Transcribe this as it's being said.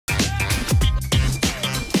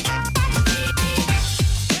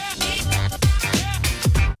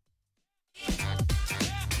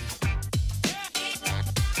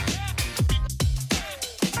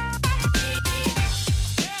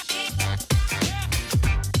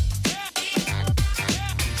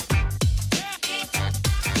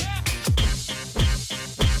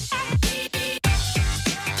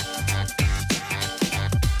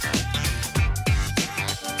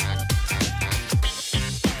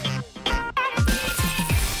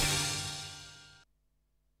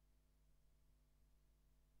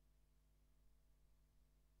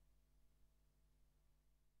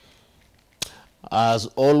As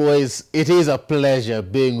always, it is a pleasure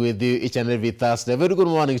being with you each and every Thursday. Very good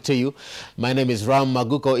morning to you. My name is Ram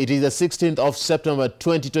Maguko. It is the 16th of September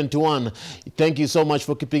 2021. Thank you so much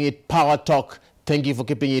for keeping it Power Talk. Thank you for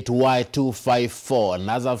keeping it Y254.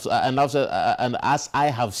 And as I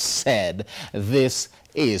have said, this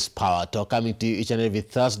is Power Talk, coming to you each and every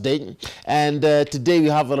Thursday. And today we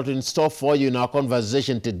have a lot in store for you in our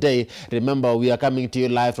conversation today. Remember, we are coming to you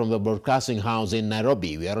live from the broadcasting house in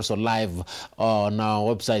Nairobi. We are also live on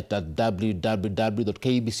our website at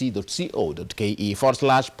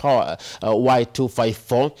www.kbc.co.ke/power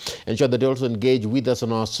Y254. Ensure that you also engage with us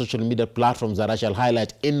on our social media platforms that I shall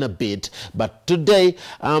highlight in a bit. But today,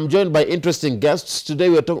 I'm joined by interesting guests. Today,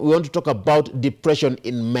 we want to talk about depression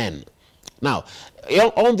in men. Now,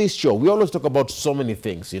 on this show, we always talk about so many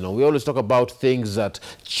things. We always talk about things that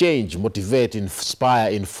change, motivate,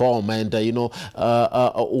 inspire, inform, and,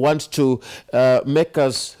 want to make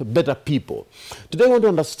us better people. Today, I want to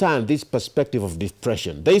understand this perspective of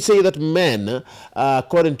depression. They say that men,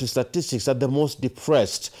 according to statistics, are the most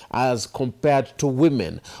depressed as compared to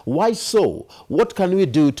women. Why so? What can we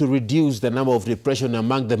do to reduce the number of depression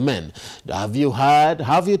among the men? Have you heard, or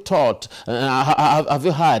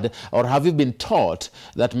have you been taught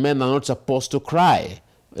that men are not supposed to cry?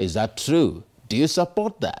 Is that true? Do you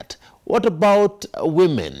support that? What about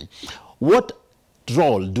women? What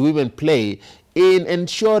role do women play in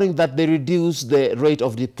ensuring that they reduce the rate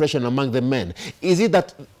of depression among the men? Is it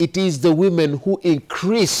that it is the women who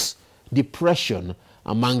increase depression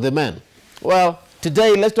among the men? Well,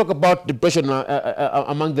 today, let's talk about depression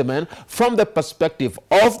among the men from the perspective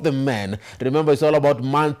of the men. Remember, it's all about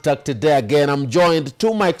Man Talk today. Again, I'm joined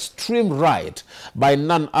to my extreme right by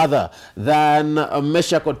none other than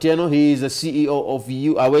Meshach Otieno. He is the CEO of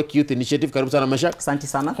Awake Youth Initiative. Karibu sana, Meshach. Asante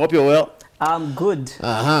sana. Hope you're well. I'm good.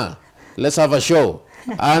 Let's have a show.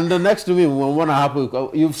 And next to me,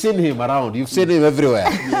 you've seen him around. You've seen him everywhere.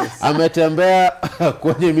 Yes. Ametembea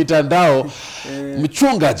kwenye mitandao.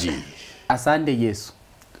 Mchungaji. Asante Yesu.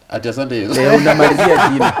 Ati asante Yesu. Unamalizia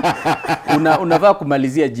jina. Unavaa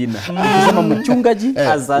kumalizia jina. Ukisema mchungaji,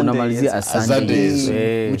 unamalizia asante Yesu.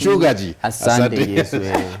 Mchungaji. Asante Yesu.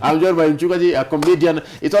 I'm joined by Mchungaji, a comedian.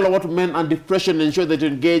 It's all about men and depression. Ensure that you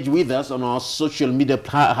engage with us on our social media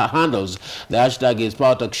handles. The hashtag is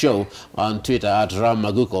Power Talk Show on Twitter at Ram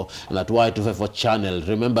Maguko and at Y254 channel.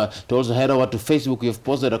 Remember to also head over to Facebook. We've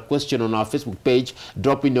posted a question on our Facebook page.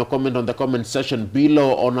 Drop in your comment on the comment section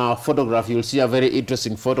below. On our photograph, you'll see a very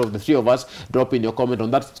interesting photo of the three of us. Drop in your comment on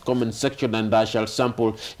that comment section and I shall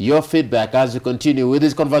sample your feedback as we continue with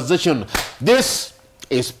this conversation. This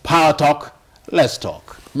is Power Talk. Let's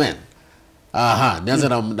talk. Men. Nianza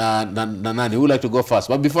na nani? Who would like to go first?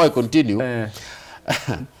 But before I continue,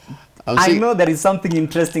 I know there is something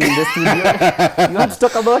interesting in the studio. You want to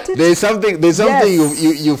talk about it? There's something yes.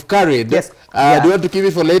 you've carried. Yes. Do you want to keep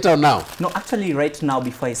it for later or now? No, actually right now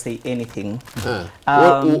before I say anything.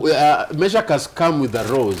 Meshach has come with a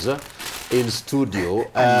rose in studio.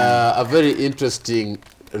 A very interesting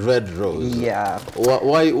red rose. Yeah.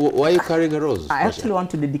 Why are you carrying a rose? I actually want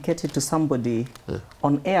to dedicate it to somebody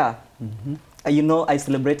on air. I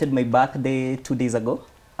celebrated my birthday 2 days ago.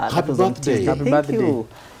 Happy birthday. Happy birthday. You.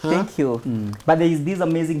 Thank you. But there is this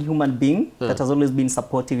amazing human being that has always been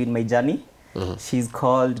supportive in my journey. She's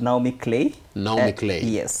called Naomi Clay. Naomi Clay.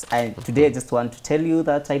 Yes. And today I just want to tell you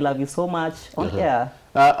that I love you so much on air.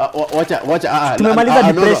 Tumemaliza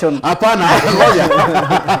depression. Hapana, ngoja.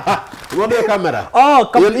 Ngoja kamera.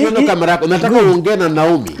 Hiyo kamera. Unataka uongee na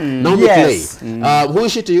Naomi. Naomi Clay. Who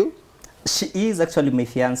is she to you? She is actually my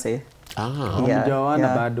fiance.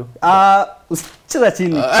 Mjawana bado. Cheza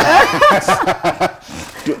chini.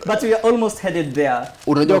 But we are almost headed there.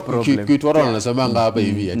 Unajua kitu watu wanasemanga hapa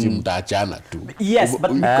hivi ati mtaachana tu. Yes,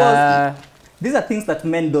 but because these are things that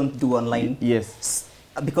men don't do online. Yes.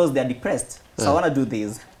 Because they are depressed. So I want to do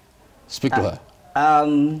this. Speak to her.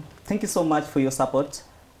 Thank you so much for your support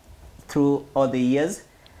through all the years.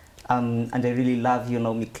 And I really love you,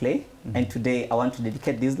 Naomi Clay. And today I want to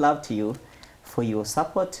dedicate this love to you for your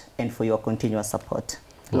support and for your continuous support.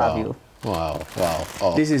 Love you. Wow.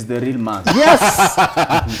 This is the real man. Yes.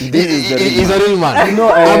 This is the real man. He's a real man.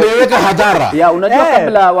 Ameweka hadhara. Yeah, unajua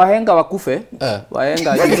kabla wahenga wakufe,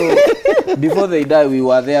 wahenga, before they die we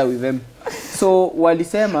were there with them. So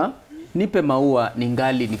walisema nipe maua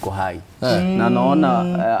ningali niko hai. Na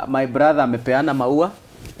naona my brother amepeana maua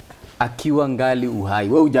akiwa ngali uhai.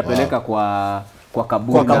 Wewe hujapeleka kwa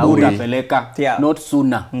kaburi utapeleka, not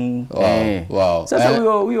sooner. Wow. Sasa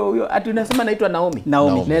huyo ati unasema naitwa Naomi.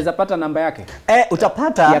 Naweza pata namba yake?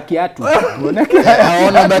 Utapata ya kiatu.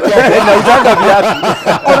 Naona namba yake na uzanga viatu.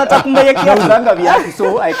 Unataka kumbe kiatu uzanga viatu,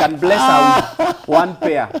 so I can bless her one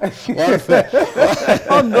pair.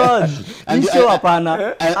 Oh God. And sure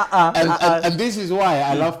hapana. And this is why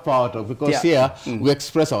I love Power Talk, because here we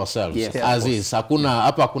express ourselves as is.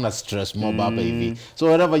 Hakuna stress mob hapa hivi. So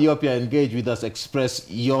wherever you appear, engage with us, express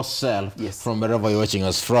yourself from wherever you're watching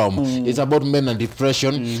us from. It's about men and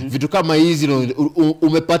depression. Vitu kama hizi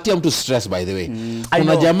umepatia mtu stress, by the way.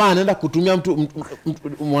 Kuna jamaa anaenda kutumia mtu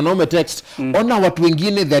mwanaume text. Ona watu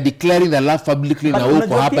wengine they are declaring their love publicly na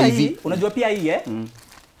uko hapa hivi. Unajua pia hii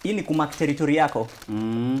hii ni kumark territory yako.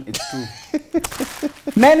 It's true.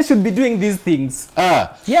 Men should be doing these things.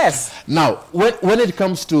 Yes. Now, when it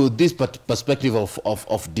comes to this perspective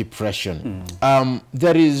of depression,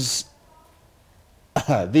 there is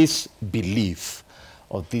this belief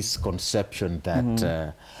or this conception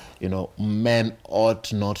that you know, men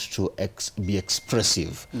ought not to be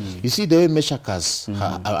expressive. You see the way Meshakas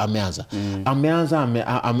ameanza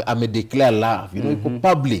declare love, you know,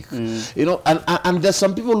 public, you know, and there's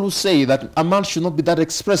some people who say that a man should not be that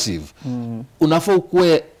expressive. Unafaa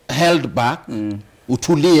ukue held back,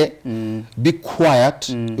 utulie, be quiet,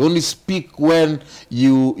 you only speak when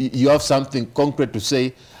you have something concrete to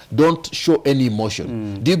say. Don't show any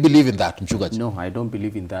emotion. Do you believe in that, Mchungaji? No, I don't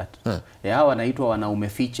believe in that. Wanaitwa wanaume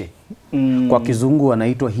fiche. Kwa kizungu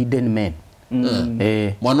wanaitwa hidden men.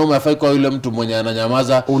 Mwanaume afai kwa yule mtu mwenye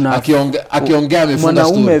ananyamaza akiongea amefunga story.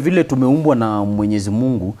 Mwanaume vile tumeumbwa na Mwenyezi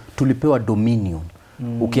Mungu, tulipewa dominion.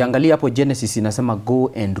 Ukiangalia hapo Genesis inasema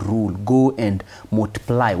go and rule, go and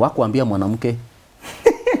multiply. Wakuambia mwanamke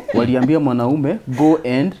waliambia mwanaume go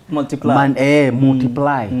and multiply.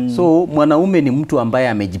 Multiply. So mwanaume ni mtu ambaye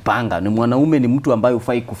amejipanga, ni mwanaume ni mtu ambaye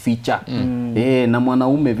hufai kuficha. Na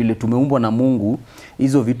mwanaume vile tumeumbwa na Mungu,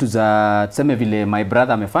 hizo vitu za tuseme vile my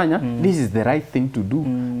brother amefanya, this is the right thing to do,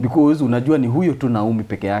 because unajua ni huyo tu Naomi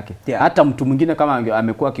peke yake. Hata mtu mwingine kama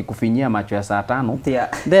amekuwa akikufinyia macho ya saa 5,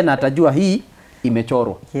 then atajua hii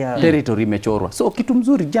imechorwa. Territory imechorwa. So kitu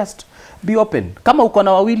mzuri, just be open. Kama uko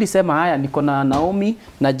na wawili, sema haya niko na Naomi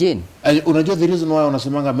na Jane. Unajua the reason why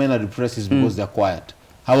wanasemanga men are depressed is because they are quiet.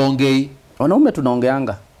 Hawaongei. Wanaume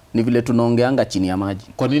tunaongeanga. Ni vile tunaongeanga chini ya maji.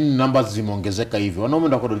 Kwa nini numbers zimeongezeka hivi? Wanaume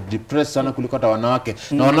ndio wako depressed sana kuliko hata wanawake.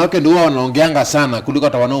 Na wanawake ndio wanaongeanga sana kuliko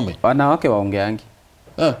hata wanaume. Wanawake waongeangi.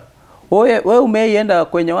 Wewe umeienda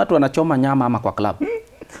kwenye watu wanachoma nyama ama kwa club?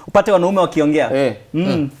 Upate wanaume wakiongea.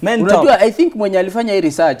 Unajua I think mwenye alifanya hii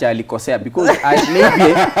research alikosea, because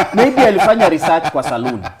maybe alifanya research kwa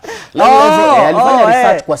saloon. Alifanya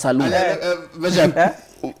research kwa saloon.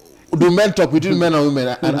 Do men talk between men and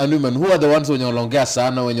women? Who are the ones when wanaongea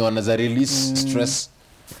sana, when wanaza release stress?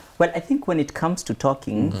 Well, I think when it comes to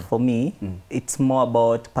talking, for me, it's more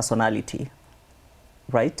about personality,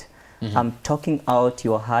 right? Talking out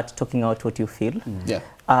your heart, talking out what you feel.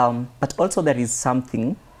 But also there is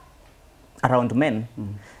something around men.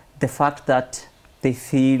 The fact that they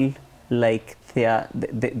feel like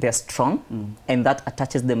they're strong, and that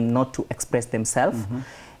attaches them not to express themselves.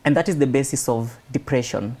 And that is the basis of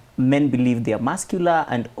depression. Men believe they are muscular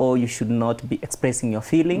and you should not be expressing your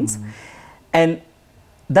feelings. And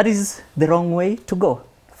that is the wrong way to go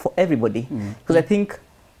for everybody. Because I think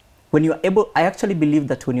when you are able, I actually believe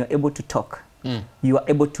that when you're able to talk, you are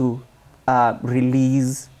able to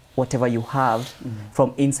release whatever you have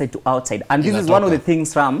from inside to outside. And this is one of the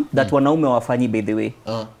things, Ram, that wanaume wafanyi, by the way.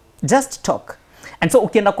 Just talk. And so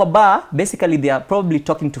ukienda kwa bar, basically they are probably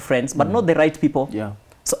talking to friends, but not the right people.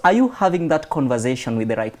 So are you having that conversation with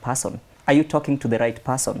the right person? Are you talking to the right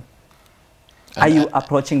person? Are you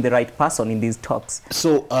approaching the right person in these talks?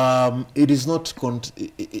 So it is not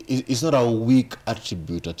it's not a weak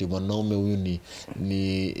attribute that mwanaume huyu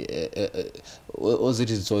was it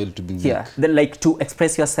in soil to be weak? Like to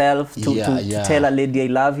express yourself, to tell a lady I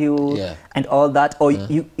love you, and all that, or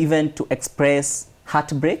you even to express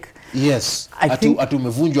heartbreak. Yes, I think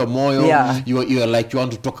umevunjwa moyo, you are like you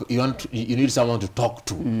want to talk, you need someone to talk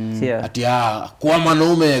to. Kwa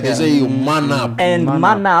mwanaume they say you man up. And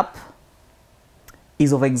man up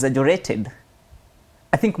is over exaggerated.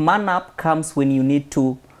 I think man up comes when you need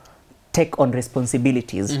to take on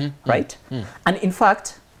responsibilities, right? And in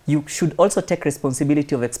fact, you should also take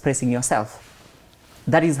responsibility of expressing yourself.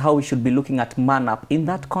 That is how we should be looking at man up in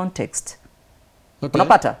that context.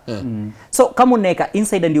 Unapata? So kama uneka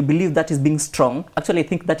inside and you believe that is being strong, actually I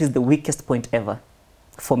think that is the weakest point ever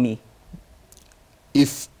for me.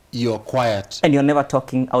 If you're quiet and you're never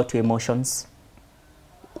talking out your emotions.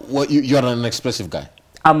 Well, you're an expressive guy.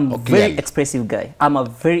 I'm very expressive guy. I'm a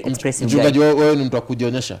very expressive guy. Mchungaji wewe ni mtu wa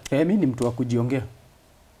kujionyesha? Mimi ni mtu wa kujiongea.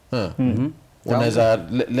 Unaweza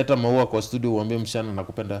leta maua kwa studio uambie msichana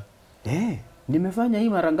nakupenda? Nimefanya hii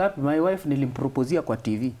mara ngapi? My wife nilimproposia kwa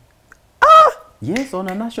TV. Yes, on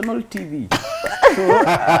a national TV. So,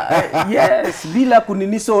 yes, bila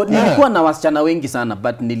kuniniso nilikuwa na wasichana wengi sana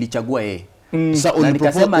but nilichagua yeye. Na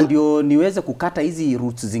nikasema ndio niweze kukata hizi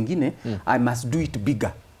roots zingine, I must do it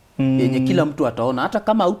bigger. Yenye kila mtu ataona, hata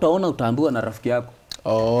kama hutaona utaambiwa na rafiki yako.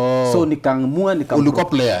 So nikaamua ulikuwa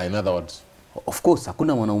player in other words. Of course,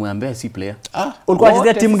 hakuna mwanaume ambaye si player. Ulikuwa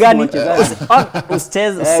unacheza timu gani?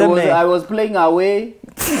 I was playing away.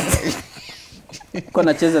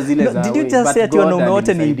 Kuna cheza zile za. Did you just say that wanaume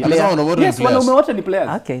wote ni players? Yes, wanaume wote ni players.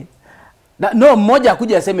 Okay. No, mmoja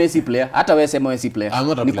akuja aseme si player, hata wewe sema wewe si player.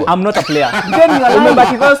 I'm not a player. Then you are lying,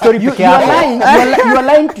 but your story you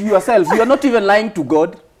are lying to yourself. You are not even lying to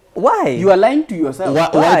God. Why? You are lying to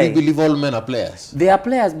yourself. Why do you believe all men are players? They are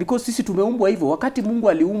players because sisi tumeumbwa hivyo. Wakati Mungu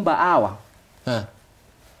aliumba Hawa,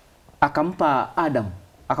 akampa Adam,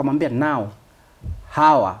 akamwambia now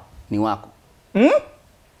Hawa ni wako.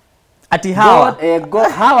 Ati Hawa?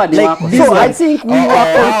 God, Hawa ni wako. So I think we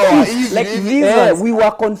were confused. Like we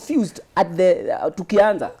were confused at the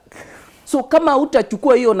tukianza. So kama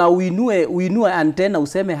utachukua hiyo na uinue antena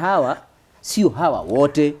useme Hawa, sio Hawa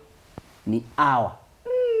wote ni Hawa.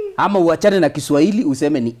 Ama uachane na Kiswahili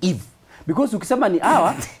useme ni Eve. Because ukisema ni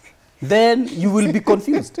Hawa, then you will be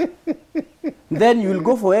confused. Then you will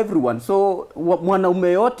go for everyone. So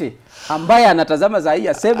mwanaume yote ambaye anatazama za hii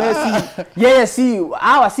aseme yeye si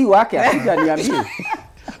Hawa si wake, akija niambie.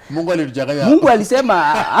 Mungu alichanganya. Mungu alisema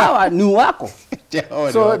Hawa ni wako.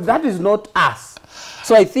 So that is not us.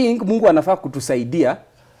 So I think Mungu anafaa kutusaidia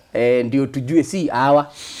ndio tujue si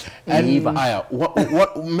Hawa ni Eva.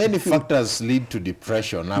 What many factors lead to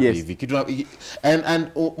depression hapo hivi. Kitu and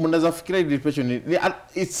mnaweza fikiria depression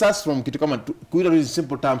it starts from kitu kama kuita in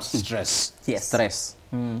simple terms stress. Yes, stress.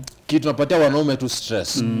 Kitu tunapatia wanaume tu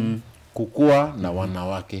stress. Kukua na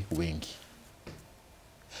wanawake wengi.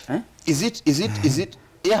 Is it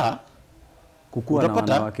yeah, kukua na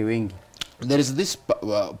wanawake wengi. There is this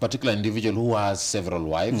particular individual who has several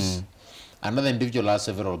wives. Another individual has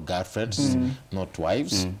several girlfriends, not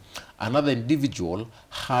wives. Another individual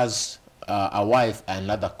has a wife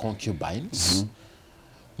and other concubines.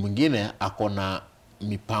 Mwingine akona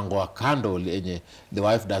mipango wa kando yenye the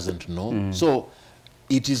wife doesn't know. So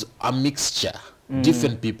it is a mixture,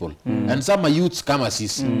 different people. And some are youths kama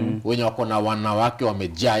sisi, wenye wakona wanawake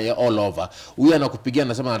wamejaa all over. Huyu anakupigia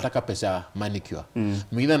anasema anataka pesa ya manicure.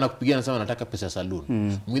 Mwingine anakupigia anasema anataka pesa ya saloon.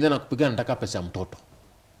 Mwingine anakupigia anataka pesa ya mtoto.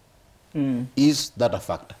 Is that a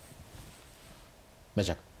factor?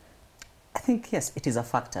 Meshak? I think yes, it is a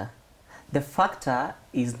factor. The factor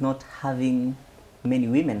is not having many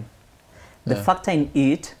women. The factor in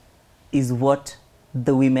it is what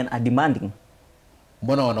the women are demanding.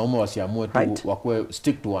 Mbona wanaume wasiamue tu wakue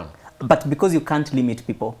stick to one? But because you can't limit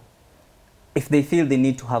people. If they feel they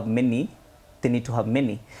need to have many, they need to have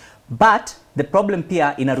many. But the problem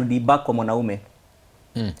pia inarudi back kwa mwanaume.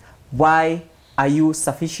 Why are you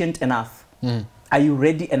sufficient enough? Are you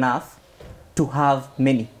ready enough to have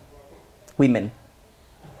many women?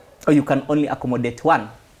 Or you can only accommodate one?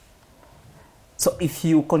 So if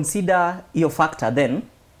you consider your factor, then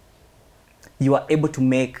you are able to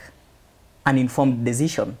make an informed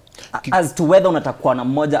decision as to whether unatakuwa na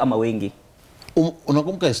mmoja ama wengi.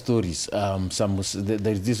 Unakumbuka stories,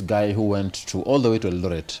 there is this guy who went to all the way to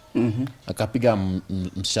Eldoret. Akapiga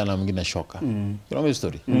msichana mwingine shoka. You know the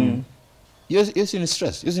story? You're in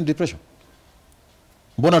stress, you're in depression.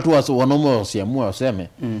 Mbona tu wanaume wasiamua waseme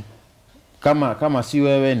kama si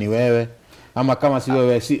wewe ni wewe, ama kama si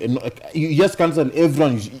wewe si you just cancel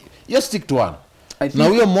everyone, you stick to one. Na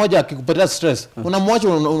huyo mmoja akikupatia stress unamwacha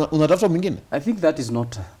unatafuta mwingine. I think that is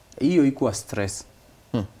not hiyo iko stress.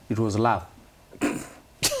 It was love.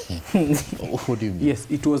 What do you mean? Yes,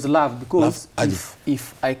 it was love because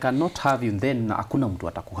if I cannot have you then hakuna mtu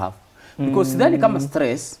atakuhave. Because then kama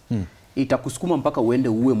stress itakusukuma mpaka uende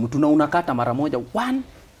uwe mtu na unakata mara moja 1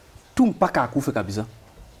 2 mpaka akufe kabisa.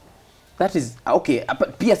 That is okay.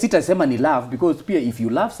 Pia sitasema ni love because pia if you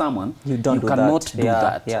love someone you cannot do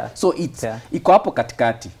that. So it's iko hapo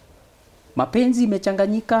katikati. Mapenzi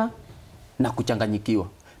imechanganyika na kuchanganyikiwa.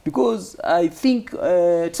 Because I think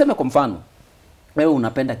tuseme kwa mfano wewe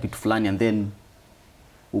unapenda kitu fulani and then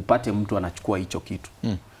upate mtu anachukua hicho kitu.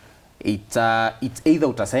 It's either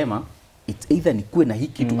utasema it's either nikuwe na hii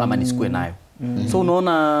kitu ama nisikue nayo. So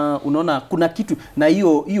unaona kuna kitu na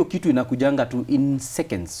hiyo kitu inakujanga tu in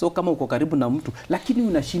seconds. So kama uko karibu na mtu lakini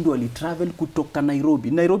unashindwa li travel kutoka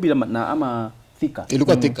Nairobi ama Thika.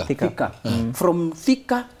 Ilikuwa Thika. Thika. From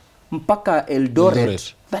Thika mpaka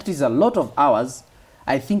Eldoret. That is a lot of hours.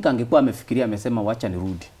 I think angekuwa amefikiria amesema wacha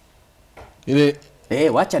nirudi. Ile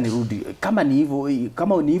wacha nirudi. Kama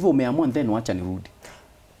ni hivyo umeamua then wacha nirudi.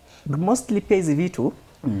 Mostly pia hizi vitu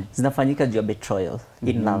zinafanyika juu ya betrayal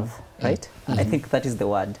in love, right? I think that is the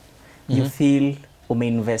word. You feel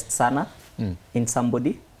umeinvest sana in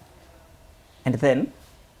somebody and then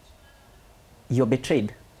you're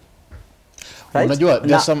betrayed. Right? Unajua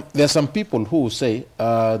there are some people who say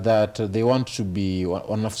that they want to be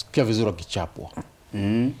wanafikia vizuri wakichapwa.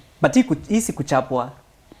 But hii si kuchapwa.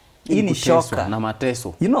 Hii ni shoka na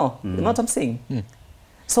mateso. You know what I'm saying?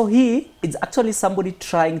 So he is actually somebody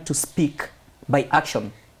trying to speak by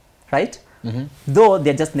action, right? Though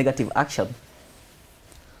they're just negative action.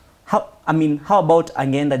 How about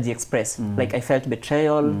angeenda express? Like, I felt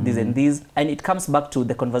betrayal, this and this, and it comes back to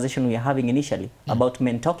the conversation we are having initially about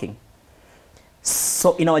men talking.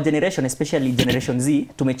 So in our generation, especially Generation Z,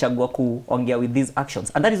 tumechagua kuongea with these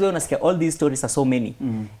actions. And that is why unasikia all these stories are so many.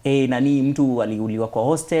 Nani mtu aliuliwa kwa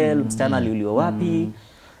hostel, msichana aliuliwa wapi.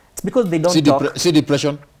 It's because they don't talk. See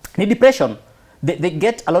depression? Ni depression. They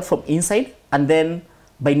get a lot from inside, and then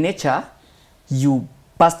by nature, you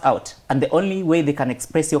burst out. And the only way they can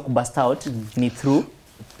express your burst out ni through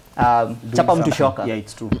chapa mtu shoka. Yeah,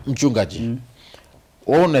 it's true. Mchungaji.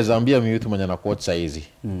 Wewe unaweza ambia mimi mtu mwenye anakuwa saa hizi.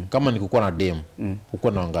 Kama nikukuwa na dem,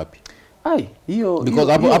 uko na ngapi? Hiyo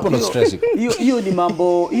because hapo ndo stress.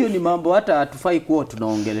 Hiyo ni mambo hata hatufai kuwa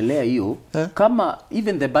tunaongelelea hiyo. Kama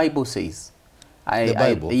even the Bible says.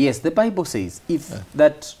 Yes, the Bible says if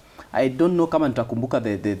that I don't know kama nitakumbuka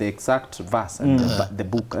the exact verse and the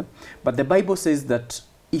book, but the Bible says that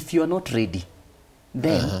if you are not ready,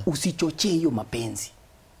 then usichochee hiyo mapenzi.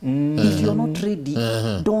 If you are not ready,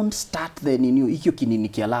 don't start then in you hiyo kinini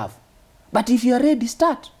kia love. But if you are ready,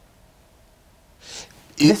 start.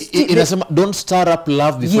 Inasema don't start up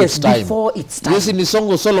love before it's time. Before it's time. Yes, in the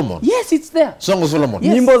Song of Solomon. Yes, it's there. Song of Solomon.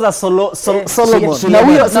 Yes. Nyimbo za Solomon.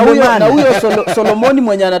 Na huyo Solomoni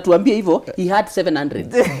mwenye anatuambia hivyo, he had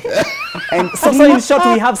 700. And so in short,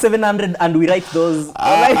 we have 700 and we write those.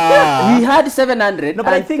 We had 700. No,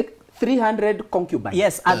 but I think 300 concubines.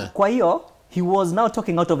 Yes, and kwa hiyo he was now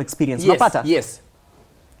talking out of experience. Yes, Mapata? yes.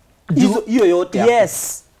 Hiyo yote.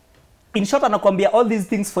 Yes. In short, anakuambia all these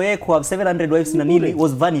things for yeye ku have 700 wives na nini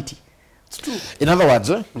was vanity. It's true. In other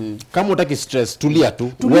words, kama utaki stress, tulia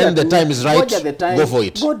tu. When the time is right, go for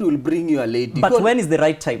it. God will bring you a lady. But when is the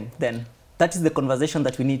right time then? That is the conversation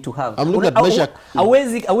that we need to have. I'm looking at Meshach.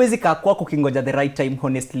 Awezi kaa kwako kingoja the right time,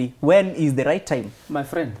 honestly. When is the right time? My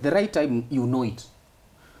friend, the right time, you know it.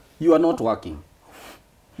 You are not working.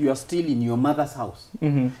 You are still in your mother's house.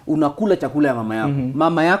 Unakula chakula ya mama yako.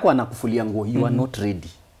 Mama yako anakufulia nguo. You are not ready.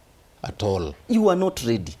 At all. You are not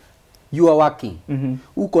ready. You are working.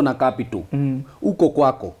 Uko na capital. Uko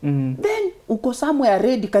kwako. Then uko somewhere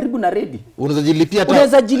ready, karibu na ready. Unaweza jilipia hata.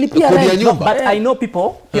 Unaweza jilipia rent. No, but I know people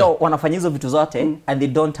pia wanafanya hizo vitu zote and they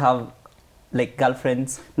don't have like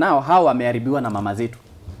girlfriends. Now how ameharibiwa na mama zetu.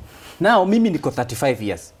 Now mimi niko 35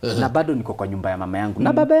 years na bado niko kwa nyumba ya mama yangu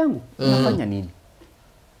na baba yangu. Nafanya nini?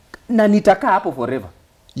 Na nitakaa hapo forever.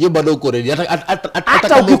 Yeye bado uko ready.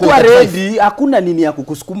 Hata ukikuwa ready, hakuna nini ya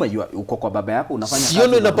kukusukuma uko kwa baba yako unafanya kazi. Sio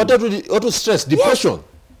ndio inapata auto stress, depression. Yes.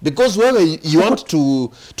 Because when you want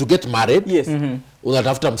to get married, yes.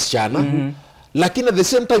 Unatafuta msichana. Lakini at the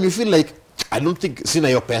same time you feel like I don't think sina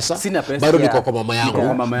hiyo pesa. Bado niko kwa mama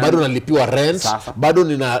yangu. Bado nalipiwa rent. Bado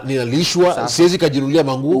ninalishwa. Siwezi kajinunulia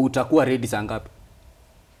manguo. Utakuwa ready saa ngapi?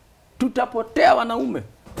 Tutapotea wanaume.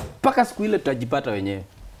 Paka siku ile tutajipata wenyewe.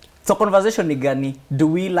 So conversation ni gani?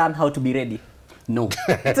 Do we learn how to be ready? No.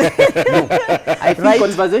 No. I think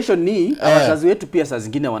conversation ni wazazi wetu pia saa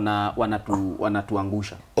zingine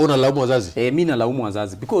wanatuangusha. Unalaumu wazazi? Mimi nalaumu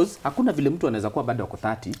wazazi because hakuna vile mtu anaweza kuwa bado ako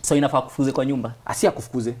 30. So inafaa kufukuze kwa nyumba. Asia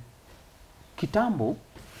kufukuze.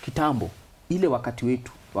 Kitambo ile wakati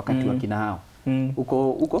wetu, wakati wa kina hao.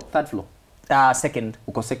 Uko third floor. Second.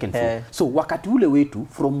 Uko second floor. So wakati ule wetu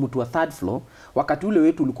from mtu wa third floor, wakati ule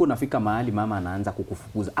wetu ulikuwa unafika mahali mama anaanza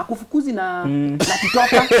kukufukuza. Akufukuzi na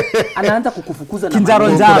kitoka, anaanza kukufukuza na kinjaro.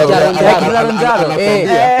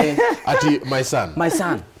 Ati my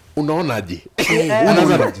son. Unaonaje?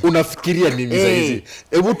 Unafikiria nini sasa hizi?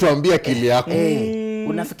 Hebu tuambie akili yako.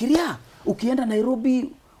 Unafikiria ukienda Nairobi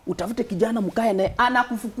utafute kijana mkae naye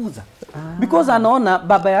anakufukuza. Because anaona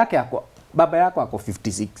baba yako ako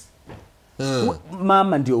 56.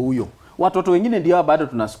 Mama ndio huyo. Watoto wengine ndio bado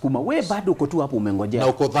tunasukuma. We bado uko tu hapo umengojea. Na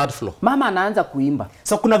uko third floor. Mama anaanza kuimba.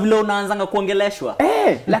 So kuna vile unaanzanga kuongeleshwa.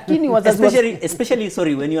 Lakini wazazi especially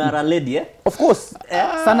sorry when you are a lady, Of course.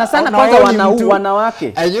 Sana kwanza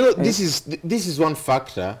wanawake. And you know this is one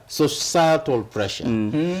factor, societal pressure.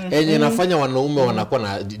 Enye inafanya wanaume wanakuwa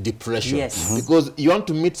na depression. Yes. Because you want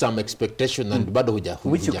to meet some expectation and bado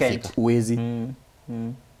which you can't. Uwezi.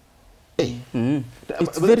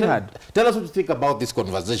 It's very hard. Tell us what you think about this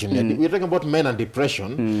conversation. We're talking about men and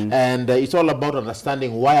depression, and it's all about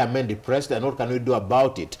understanding why are men depressed and what can we do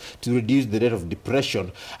about it to reduce the rate of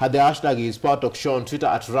depression. The hashtag is Power Talk Show on Twitter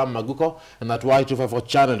at Ram Maguko and at Y254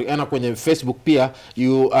 channel. And kwenye Facebook pia,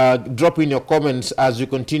 you drop in your comments as we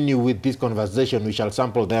continue with this conversation. We shall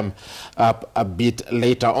sample them up a bit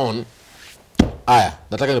later on. Aya,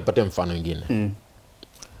 nataka nipate mfano mwingine.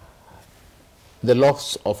 The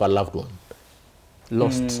loss of a loved one.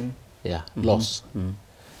 Lost. Yeah, loss.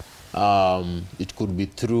 It could be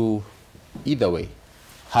through either way,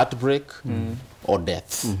 heartbreak or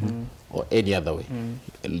death, or any other way.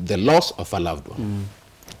 The loss of a loved one.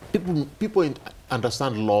 People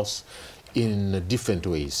understand loss in different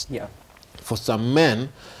ways. Yeah. For some men,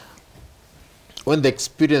 when they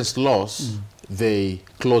experience loss, they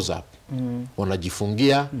close up.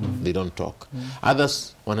 Wanajifungia, they don't talk.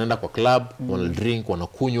 Others wanaenda kwa club, wana drink,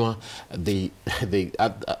 wanakunywa,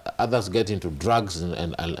 others get into drugs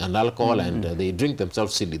and alcohol and they drink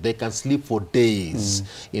themselves silly. They can sleep for days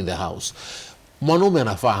in the house. Mwanaume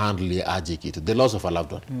anafaa handle aje kitu, the loss of a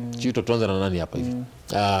loved one. Chito tuanze na nani hapa hivi?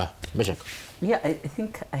 Meshak. Yeah, I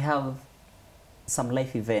think I have some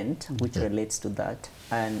life event which relates to that,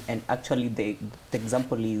 and actually the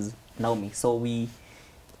example is Naomi. So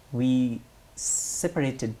we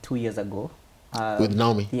separated 2 years ago. With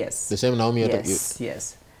Naomi? Yes. The same Naomi?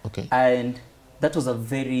 Yes. Okay. And that was a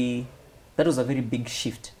very big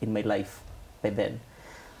shift in my life by then.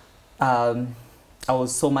 I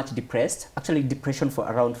was so much depressed, actually depression for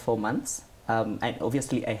around 4 months. And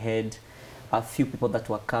obviously I had a few people that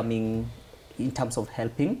were coming in terms of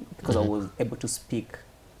helping because I was able to speak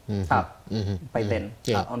up by then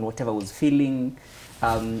on whatever I was feeling.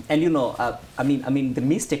 And you know, I mean, the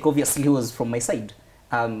mistake obviously was from my side.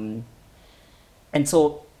 And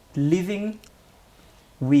so living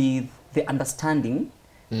with the understanding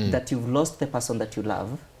that you've lost the person that you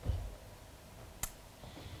love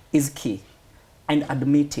is key. And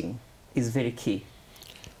admitting is very key,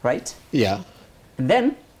 right? Yeah. And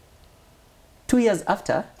then 2 years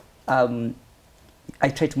after, I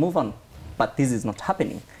tried to move on, but this is not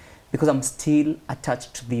happening because I'm still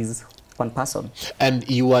attached to this one person. And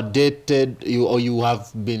you are dated, you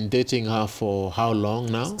have been dating her for how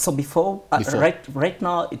long now? So before? Right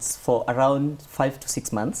now it's for around 5 to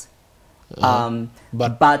 6 months.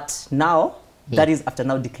 But now, that is after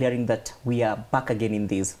now declaring that we are back again in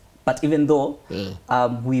this. But even though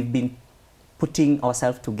we've been putting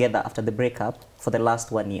ourselves together after the breakup for the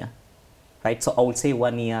last 1 year, right? So I would say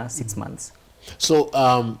 1 year, 6 months. So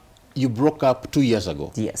you broke up 2 years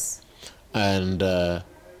ago? Yes. And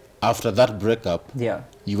after that breakup,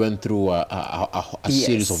 you went through a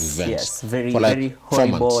series of events. Yes, very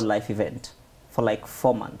horrible life event for like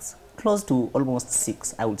 4 months. Close to almost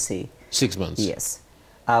 6, I would say. 6 months? Yes.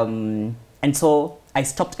 And so I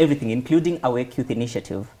stopped everything, including our youth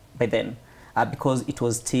initiative by then, because it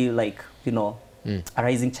was still like, you know, a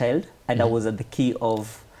rising child, and I was at the key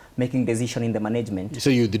of making decision in the management. So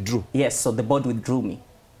you withdrew? Yes, so the board withdrew me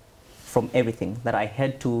from everything, that I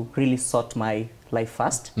had to really sort my life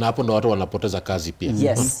first. Na hapo ndo watu wanapoteza kazi pia.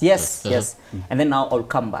 Yes. And then now I'll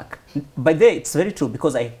come back. By the way, it's very true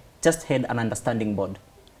because I just had an understanding board.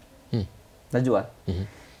 Najua.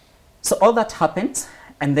 So all that happened,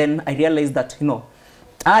 and then I realized that, you know,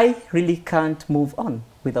 I really can't move on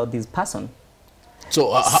without this person.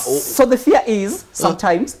 So the fear is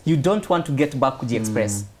sometimes you don't want to get back Kuji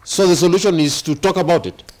Express. So the solution is to talk about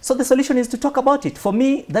it. So the solution is to talk about it. For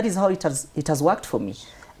me, that is how it has worked for me,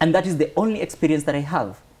 and that is the only experience that I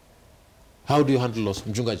have. How do you handle loss,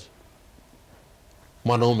 mchungaji?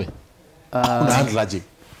 Mwanaume. Una handle aje?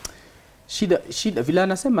 Shida vile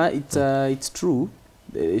anasema it's true.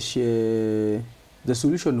 The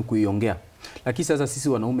solution ni kuiongea. Lakini sasa sisi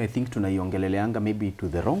wanaume I think tunaiongeleleanga maybe to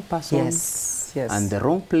the wrong person. Yes. And the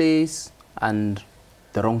wrong place and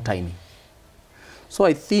the wrong timing. So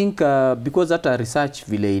I think because hata research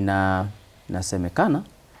vile inasemekana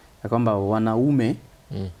ya kwamba wanaume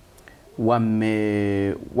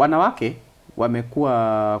wanawake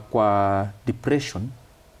wamekuwa kwa depression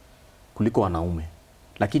kuliko wanaume.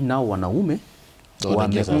 Lakini nao wanaume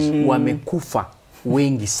wamekufa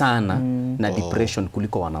wengi sana na depression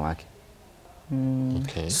kuliko wanawake.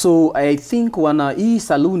 Okay. So I think hii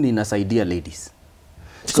saloon inasaidia ladies.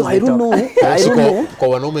 So I don't know. Kwa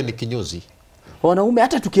wanaume ni kinyozi. Wanaume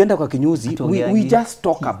hata tukienda kwa kinyozi, we just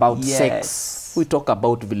talk about sex. We talk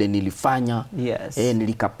about vile nilifanya,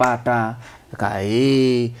 nilikapata,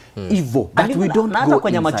 hivyo. But we don't go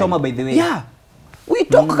kwenye machoma by the way. Yeah. We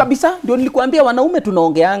talk kabisa. Ndio nilikuambia wanaume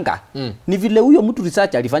tunaongeanga. Ni vile huyo mtu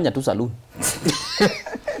research alifanya tu saloon.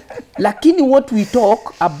 Lakini what we talk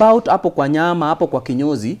about hapo kwa nyama, hapo kwa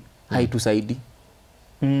kinyozi, haitusaidi.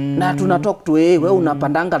 Na tuna talk to wewe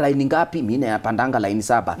unapandanga line ngapi? Mimi napandanga line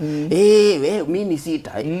 7. Wewe mimi ni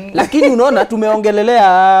 6. Lakini unaona tumeongelelea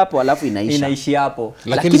hapo alafu inaishi hapo.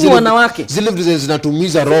 Lakini wanawake zile vitu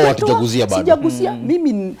zinatumiza roho hatujaguzia bado. Sijaguzia.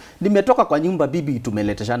 Mimi nimetoka kwa nyumba bibi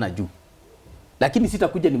tumeleteshana juu. Lakini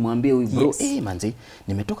sitakuja nimwambie huyu bro, manzi,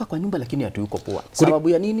 nimetoka kwa nyumba lakini hatuyuko poa. Sababu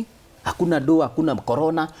ya nini? Hakuna doa, hakuna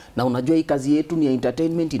corona, na unajua hii kazi yetu ni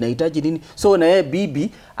entertainment, inahitaji nini? So na yeye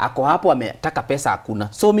bibi ako hapo ametaka pesa hakuna.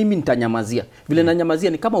 So mimi nitanyamazia. Vile nanyamazia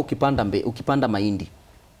ni kama ukipanda mahindi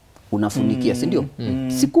unafunikia, si ndio?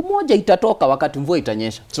 Siku moja itatoka wakati mvua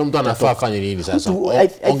itanyesha. So mtu anafaa afanye nini sasa?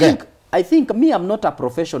 I think me I'm not a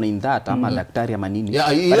professional in that. I'm a daktari ama nini.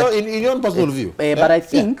 Yeah, in your personal view. But I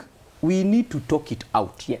think we need to talk it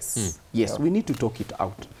out. Yes, we need to talk it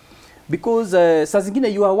out. Because saa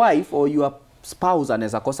zingine your wife or your spouse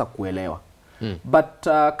anaweza kosa kuelewa. But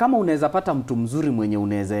kama unaweza pata mtu mzuri mwenye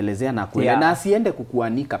unaweza elezea na kuelewa na asiende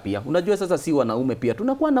kukuanika pia. Unajua sasa si wanaume pia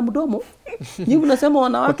tunakuwa na mdomo. Nyinyi mnasema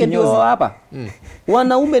wanawake ndio hapa.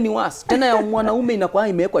 Wanaume ni wasi. Tena ya mwanaume inakuwa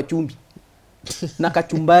imewekwa chumvi. Na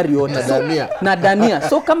kachumbari yote na dania.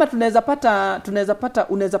 So kama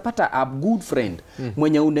unaweza pata a good friend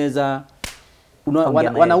mwenye unaweza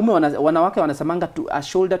wanawake wanasemanga a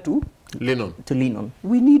shoulder to lean on.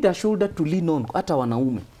 We need a shoulder to lean on hata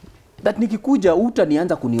wanaume. That nikikuja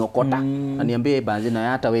utanianza kuniokota. Aniambie banzina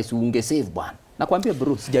hata wewe si unge save bwana. Nakwambia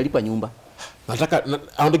bro sijalipa nyumba. I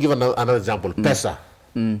want to give another example. Pesa.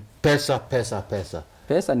 Pesa.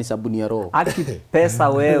 Pesa ni sabuni ya roho. Aki pesa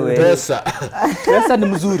wewe. Pesa ni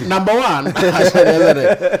mzuri.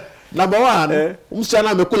 Number one, msichana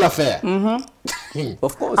amekula fare.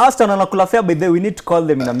 Of course. After anakula fare by the way we need to call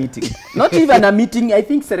them in a meeting. Not even a meeting. I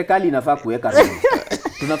think serikali inafaa kuweka rule.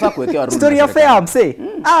 Tunafaa kuwekea rule. Story ya fare mse.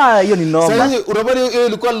 Hiyo ni normal. Sasa unabali hiyo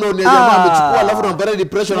ilikuwa loan ya jamaa amechukua alafu unampata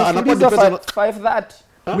depression anakuwa depression 5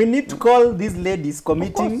 We need to call these ladies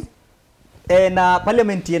committing and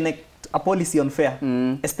parliament enact a policy on fare.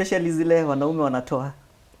 Especially zile wanaume wanatoa.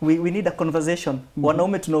 We need a conversation.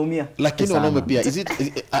 Wanaume tunaumia. Lakini wanaume pia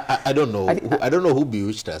I don't know who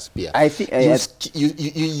bewitched us pia. I think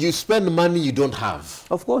you spend money you don't have.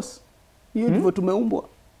 Of course. Hiyo ndivyo tumeumbwa.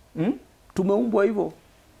 Tumeumbwa hivyo.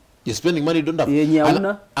 You're spending money you don't have. Yenye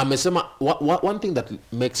hauna. Amesema one thing that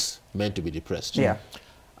makes men to be depressed.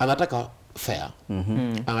 Anataka fare.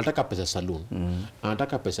 Anataka pesa saloon.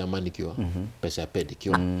 Anataka pesa manicure, pesa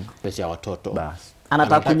pedicure, pesa ya watoto.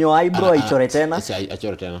 Anataka kunyoa eyebrow aichore tena.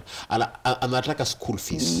 Aichore tena. Anataka school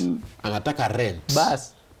fees. Anataka rent.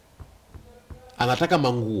 Bas. Anataka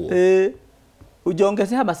manguo.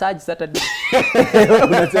 Ujiongezea massage Saturday.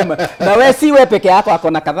 Unasema na wewe si wewe peke yako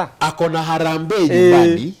akona kadhaa. Akona harambee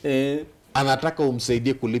nyumbani. Anataka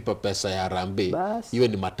umsaidie kulipa pesa ya harambee. Iwe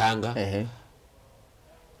ni matanga.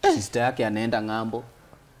 Sister yake anaenda ng'ambo.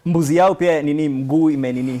 Mbuzi yao pia mguu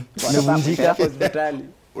imevunjika hospitali.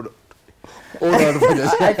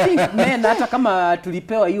 I think men hata kama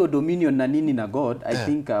tulipewa hiyo dominion na nini na God, I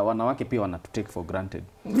think wanawake pia wana to take for granted.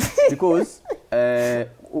 Because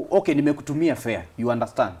okay nimekutumia fair, you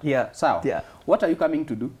understand? Sawa. What are you coming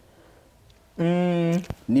to do?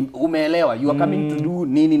 Umeelewa, you are coming to do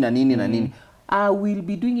nini na nini na nini. I will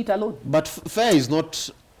be doing it alone. But fair is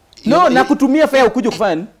not na kutumia fair ukuje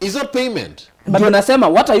kufanya. It's not payment. But unasema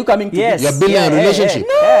what are you coming to do? You're building a relationship.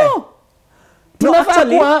 No. Tunafaa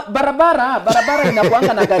kuwa barabara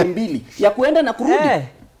inakuanga na gari mbili ya kuenda na kurudi.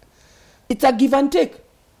 It's a give and take.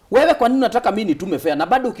 Wewe kwa nini unataka mimi nitume fare na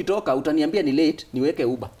bado ukitoka utaniambia ni late niweke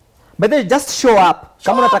Uber? But then just show up.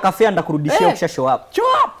 Kama unataka fare ndakurudishia ukisha show up. Show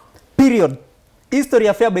up. Period. History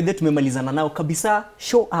ya fare by the tumemalizana nao kabisa.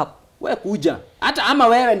 Show up. Wewe kuja. Hata ama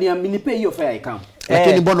wewe nipe hiyo fare ikam.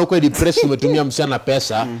 Lakini mbona uko depressed umetumia msichana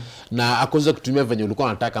pesa na akoza kutumia venye ulikuwa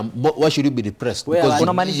unataka? Why should you be depressed? Because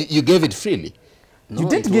you gave it freely. You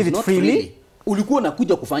didn't give it freely. Ulikuwa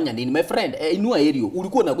unakuja kufanya nini my friend? Inua area.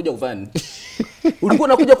 Ulikuwa unakuja kufanya nini? Ulikuwa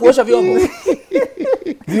unakuja kuosha vyombo.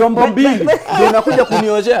 Vyombo mbili. Ndio unakuja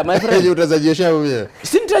kunioshea my friend. Utazajiosha wewe.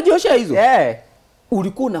 Si nitajiosha hizo.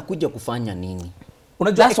 Ulikuwa unakuja kufanya nini?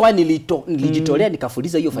 Unajua that's why nilijitolea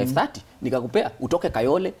nikafuliza hiyo 530 nikakupea utoke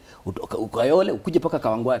Kayole ukuje paka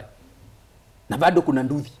Kawangware. Na bado kuna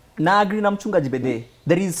nduthi. Na agree na mchungaji bede.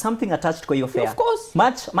 There is something attached kwa hiyo fare. Of course.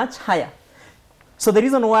 Much higher. So the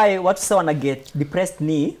reason why watu sasa wana get depressed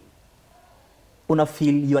ni una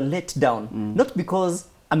feel you are let down. Not because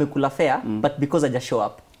amekula fare, but because haja show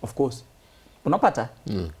up. Of course. Unapata?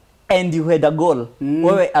 And you had a goal.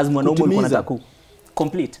 Wewe as mwanaume ulikuwa unataka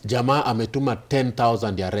complete. Jamaa ametuma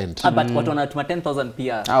 10,000 ya rent. But watu wanatuma 10,000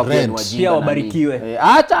 pia. Rent. Pia wabarikiwe.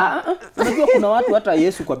 Hata unajua kuna watu hata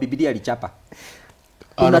Yesu kwa Biblia alichapa.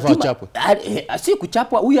 Anafaa chapwe. Si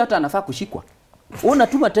kuchapwa, huyu hata anafaa kushikwa.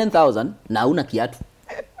 Unatuma 10,000 na una kiatu.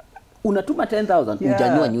 Unatuma 10,000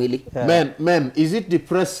 ujanywa nywele. Man, is it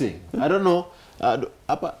depressing? I don't know.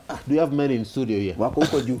 Do you have men in studio here? Wako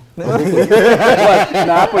huko juu.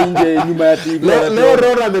 Na hapo nje nyuma ya TV. Leo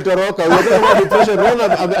Rona ametoroka. Unataka depression,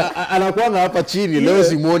 Rona anakuanga hapa chini. Leo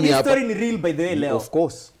Simoni hapa. History ni real by the way leo. Of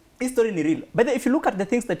course. History ni real. But if you look at the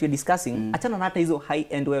things that you're discussing, achana na hata hizo high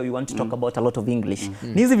end where we want to talk about a lot of English.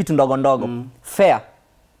 Ni hizi vitu ndogo ndogo. Fair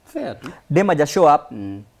tu. Dema ja show up.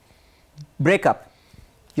 Break up.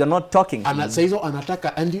 You're not talking. Saizo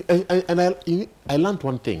anataka and I learned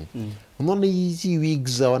one thing. Unaona hizi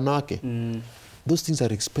wigs za wanawake. Those things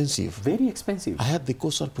are expensive. Very expensive. I had the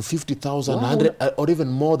cost up to 50,000, 100 or even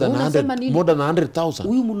more than 100,000.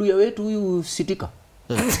 Huyu muluya wetu huyu Sitika.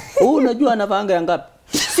 Unajua anavaanga ya ngapi?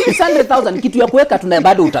 600,000 kitu ya kuweka tuna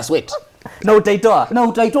bado utasweat. Na utaitoa.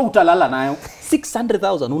 Utalala nayo.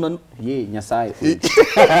 600,000 una Nyasaye.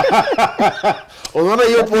 Unaona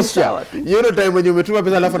hiyo posture. Hiyo time when umetuma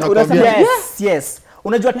pesa alafu nakwambia. Yes.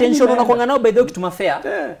 Unajua tension unakuanga nao by the way ukituma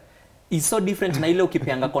fare. Is so different na ile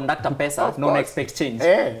ukipeanga conductor pesa na una expect change.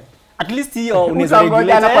 At least hiyo unaweza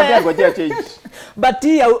regulate anakwambia ngojea change. But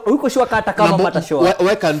hiyo uko sure hata kama mata show.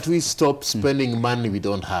 Why can't we stop spending money we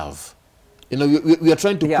don't have? You know, we are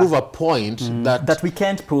trying to prove a point that we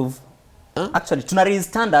can't prove. Actually, tuna raise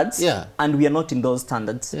standards and we are not in those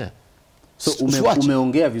standards. So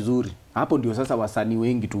umeongea vizuri. Hapo ndio sasa wasanii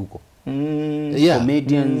wengi tu huko.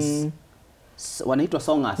 Comedians wanaitwa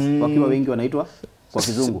songers, wakiwa wengi wanaitwa kwa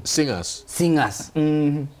kizungu singers.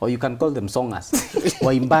 Or you can call them songers.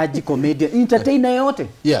 Waimbaji, comedian, entertainer yote.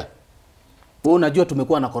 Wewe unajua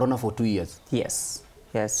tumekuwa na corona for 2 years. Yes.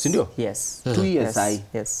 Si ndio? Yes. 2 years sai.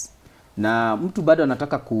 Yes. Na mtu bado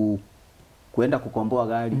anataka kuenda kukomboa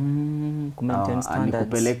gari. Maintain standards.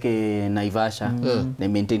 Nikupeleke Naivasha na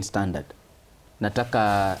maintain standard.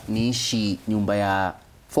 Nataka niishi nyumba ya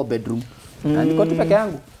 4 bedroom. Na niko tu peke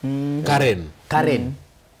yangu. Karen.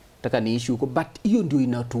 Nataka niishi huko, but hiyo ndio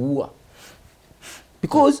inatuua.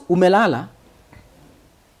 Because umelala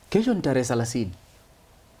kesho ni tarehe 30.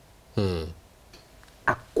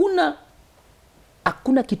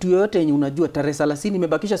 Hakuna kitu yoyote yenye unajua tarehe 30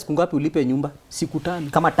 imebakisha siku ngapi ulipe nyumba? Siku 5.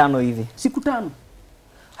 Kama 5 hivi. Siku 5.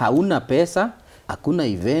 Hauna pesa, hakuna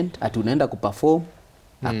event, ati unaenda kuperform,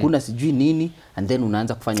 hakuna sijui nini, and then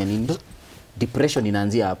unaanza kufanya nini? Depression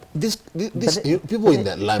inaanzia hapo. This people in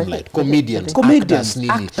the limelight, comedians,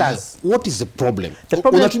 actors. What is the problem?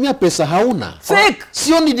 Unatumia pesa hauna. Fake.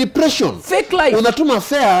 Sio ni depression. Fake life. Unatuma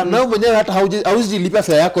fare na wewe mwenyewe hata hauwezi lipa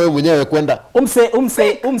fare yako wewe mwenyewe kwenda.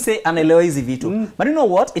 Umse anaelewa hizi vitu. But you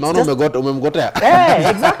know what? It's just umemgotea.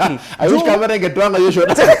 Exactly. I wish camera ingetwanga hiyo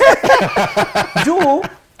shot. Juu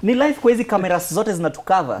ni life kwa hizi cameras zote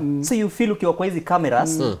zinatucover. So you feel ukiwa kwa hizi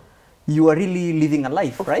cameras you are really living a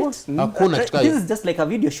life, right? This is just like a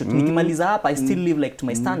video shoot. Nikimaliza hapa I still live like to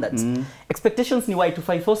my standards. Expectations ni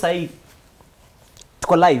Y254 sahi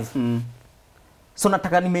tuko live. So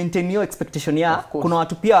nataka ni maintain hiyo expectation ya kuna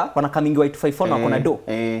watu pia wanakamingi Y254 na wako na do.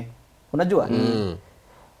 Unajua?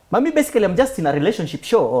 Mami basically I'm just in a relationship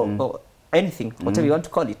show or anything, whatever you want to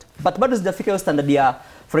call it. But bado sijafika hiyo standard ya,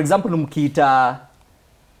 for example, mkiita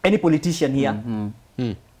any politician here.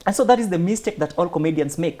 And so that is the mistake that all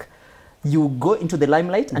comedians make. You go into the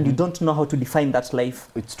limelight and you don't know how to define that life.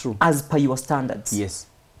 It's true. As per your standards. Yes.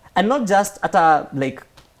 And not just at like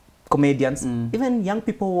comedians, even young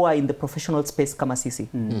people who are in the professional space kama sisi.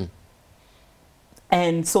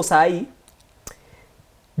 And so sai,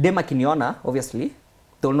 dema kiniona, obviously,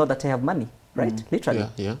 they'll know that I have money, right? Literally.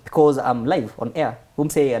 Yeah. Because I'm live on air.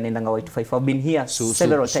 Umse anaendanga Y254. I've been here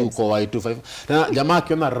several times. Suko Y254. Tena jamaa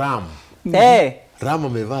akiona Ram. Ram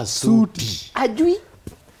amevaa suti. Ajui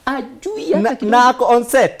hata na ako on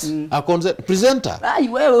set. Ako on set. Presenter.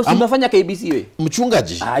 Wewe unafanya KBC wewe.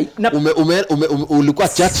 Mchungaji. Ulikuwa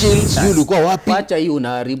Churchill, sijui ulikuwa wapi? Acha hii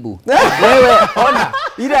unaharibu. Wewe ona.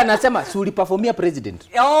 Ile anasema si uliperformia president.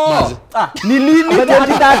 Ni lini?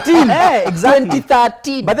 2013. Exactly.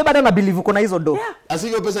 2013. Bado na believe kuna hizo do.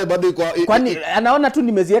 Asivyo pesa bado iko. Kwani anaona tu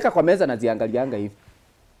nimeziweka kwa meza na ziangalianga hivi.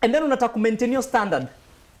 And then unataka maintain your standard.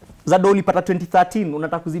 za do ulipata 2013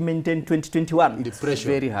 unataka kuzimaintain 2021.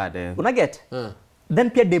 Depression. Very hard. Una get? Then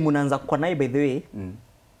pia dem unaanza kwa naye by the way.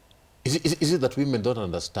 Is it that women don't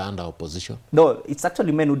understand our position? No, it's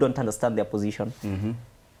actually men who don't understand their position.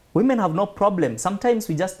 Women have no problem. Sometimes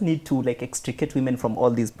we just need to like extricate women from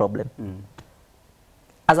all these problems.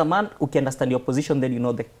 As a man who can understand your position, then you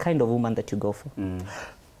know the kind of woman that you go for.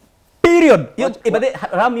 Period.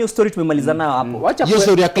 Ram your story tumemalizana hapo. Hiyo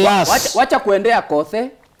story ya class. Wacha kuendea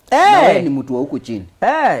kothe. Na wewe ni mtu wa huku chini.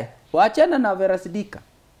 Waachana na Vera Sidika.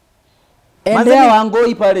 Endea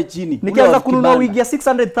Wangoi pale chini. Nikianza kununua wig ya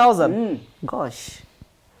 600,000. Gosh.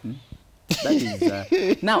 That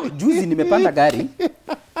is now juzi nimepanda gari.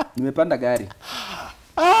 Nimepanda gari.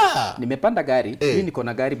 Mimi niko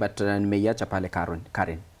na gari but nimeiacha pale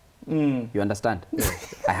Karen. You understand?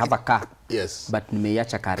 I have a car. Yes. But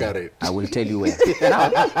nimeiacha Karen. I will tell you where.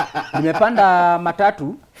 Now, nimepanda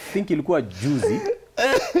matatu, think ilikuwa juzi.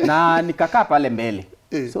 Na nikakaa pale mbele.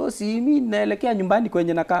 So si mimi naelekea nyumbani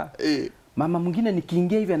kwenye nakaa. Mama mwingine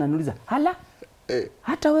nikiingia hivi ananiuliza, "Hala?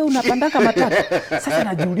 Hata wewe unapandaka matatu?" Sasa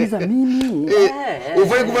najiuliza mimi.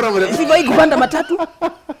 Ufai kupanda matatu?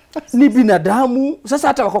 Ni binadamu. Sasa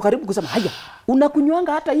hata wako karibu kusema, "Haya,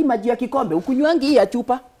 unakunywanga hata hii maji ya kikombe, ukunywangi hii ya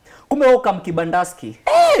chupa?" Kumbe wewe kama kibandaski.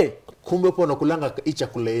 Kumbe upo unakulanga hii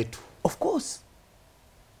chakula yetu. Of course.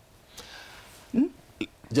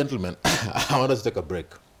 Gentlemen, I want us to take a break.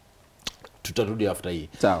 Tutarudi after hii.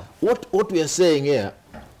 Sawa. What we are saying here,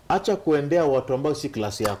 acha kuendea watu ambao si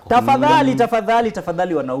klasi yako.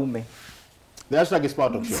 Tafadhali wanaume. The hashtag is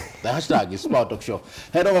Power Talk Show. The hashtag is Power Talk Show.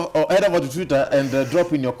 Head over to Twitter and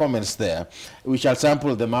drop in your comments there. We shall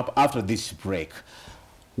sample them up after this break.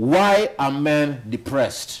 Why are men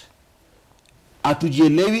depressed?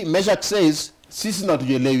 Atujielewi. Meshach says, sisi na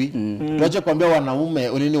tujielewi. Tuache kuambia wanaume,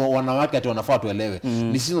 wanawake ati wanafaa tuelewe.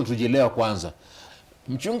 Ni sisi na tujielewa kwanza.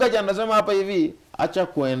 Mchungaji anasema hapa hivi, acha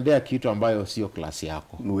kuendea kitu ambayo sio klasi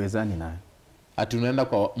yako. Uwezani nayo. Ati unaenda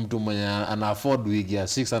kwa mtu mwenye ana afford wig ya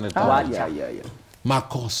 600,000.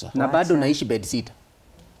 Makosa. Na bado naishi bed sitter.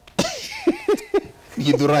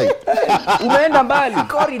 Githurai. Umeenda mbali.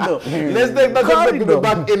 Corridor. Let's take that corridor.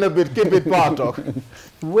 Back in a bit. Keep it Power Talk.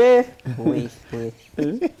 Wait.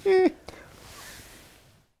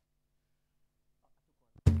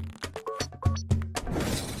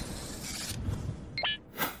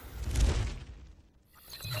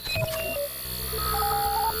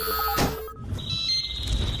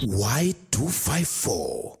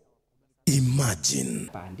 Y254. Imagine.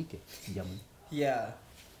 Yeah.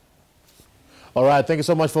 All right, thank you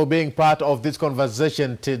so much for being part of this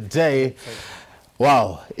conversation today.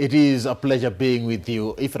 Wow, it is a pleasure being with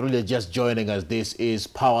you. If you're really just joining us, this is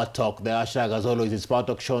Power Talk. The hashtag, as always, is Power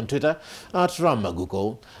Talk Show on Twitter at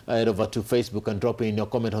Ramaguko. Head over to Facebook and drop in your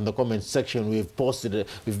comment on the comment section.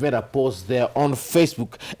 We've made a post there on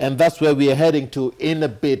Facebook, and that's where we are heading to in a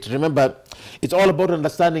bit. Remember, it's all about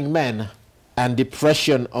understanding men and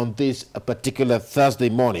depression on this particular Thursday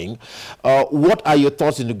morning. What are your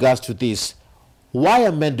thoughts in regards to this? Why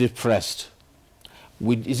are men depressed?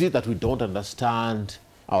 Is it that we don't understand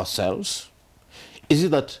ourselves? Is it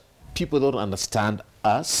that people don't understand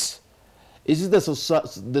us? Is it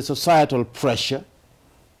the societal pressure?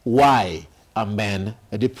 Why are men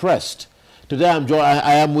depressed? Today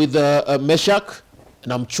I am with Meshach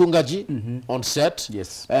na Mchungaji on set.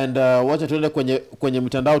 Yes. And wacha tuende kwenye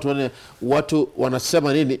mitandao tuone watu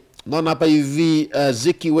wanasema nini. Naona hapa hivi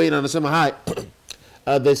Ziki Wayne anasema hi.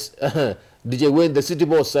 This DJ Wayne, the city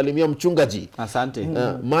boss, salimia Mchungaji. Asante.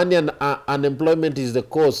 Money and unemployment is the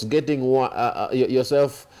cause. Getting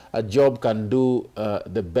yourself a job can do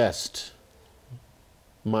the best.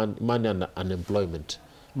 Money and unemployment.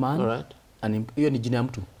 Man. All right. Hiyo ni jina ya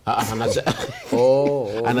mtu.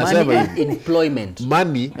 Anasema hivi. Employment.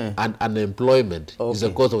 Money and unemployment is the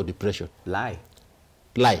cause of depression. Lie.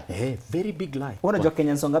 Very big lie. Unajua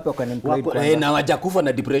Kenya song ngapi wako unemployed kwanza? Na wajakufa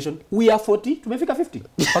na depression. We are 40, tumefika 50.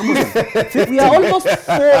 We are almost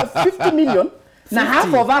 50 million. 50. Na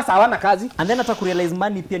half of us hawana kazi. And then hata kurealize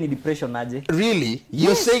money pia ni depression aje. Really?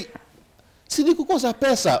 You say sidi kukosa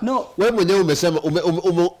pesa. No. Wewe mwenyewe umesema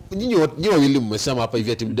nyinyi wawili mmesema hapa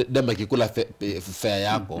hivi ati dema kikula fare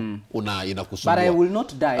yako inakusumbua. But I will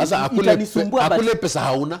not die. Sasa akule pesa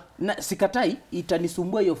hauna. Na sikatai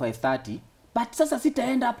itanisumbua hiyo 530. But sasa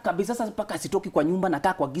sitaenda up kabisa sasa mpaka sitoki kwa nyumba na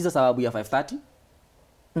kaa kwa giza sababu ya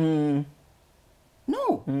 530.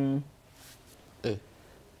 No.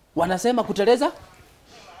 Wanasema kuteleza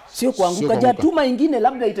sio kuanguka. Jatuma ingine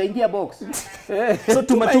labda itaingia box. So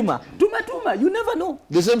tuma. You never know.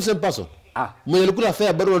 The same person. Mwenye alikula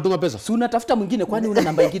fare bado unatuma pesa. Si unatafuta mwingine kwani una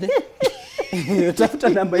namba nyingine? Tafuta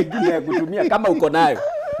namba nyingine ya kutumia kama uko nayo.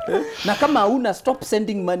 Na kama una stop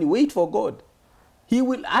sending money, wait for God. He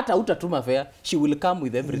will, hata utatuma fare, she will come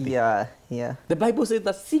with everything. Yeah. The Bible says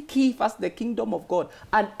that seek ye first the kingdom of God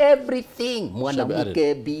and everything,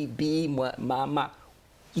 mwanamke, bibi, mama,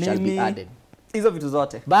 shall be added. Hizo vitu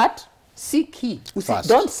zote. But seek ye.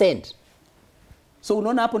 Don't send. So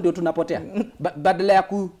unaona hapo ndio tunapotea. Badala ya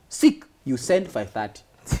ku seek, you send 530.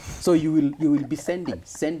 So you will be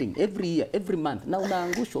sending every year, every month. Na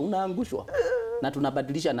unaangushwa. Na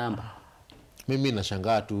tunabadilisha namba. Mimi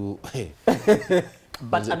nashangaa tu.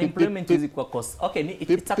 But unemployment is equal cause. Okay,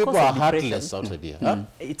 it's a cause of depression. Outside here.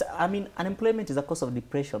 I mean, unemployment is a cause of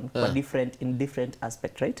depression, but in different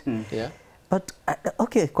aspect, right? Yeah. But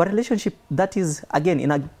okay, kwa relationship, that is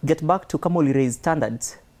again, get back to kama uli raise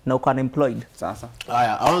standards na uko unemployed. Sasa.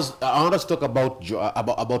 I want us to talk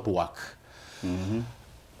about work.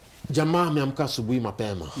 Jamaa ameamka asubuhi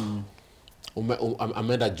mapema.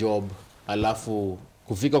 Ameenda job, alafu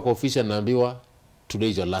kufika kwa ofisi anaambiwa today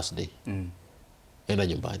is your last day. Enda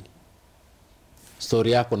nyumbani.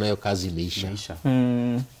 Story yako nayo kazi imeisha.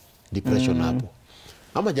 Depression hapo.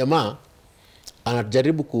 Ama jamaa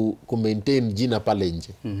anajaribu ku maintain jina pale nje.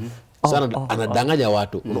 Sana anadanganya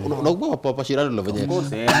watu. Unakumbuka Papa Shirano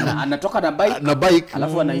lafanya. Anatoka na bike.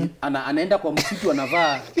 Alafu anaenda kwa msitu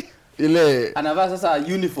anavaa sasa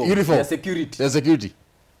uniform ya security.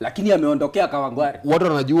 Lakini ameondokea Kawangware. Watu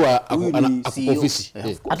wanajua ako ofisi.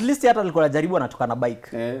 At least hata alikuwa anajaribu anatoka na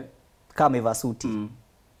bike. Kama amevaa suti.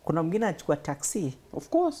 Kuna mwingine anachukua taxi. Of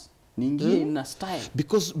course. Niingie na style.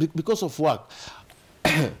 Because of work.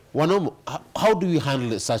 Wanomo, how do you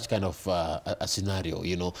handle such kind of a scenario,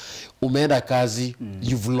 you know? Umeenda kazi,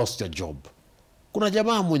 you've lost your job. Kuna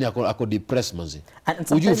jamaa mwenye ako depressed manzi.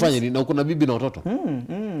 Ujue ufanye nini na kuna bibi na watoto?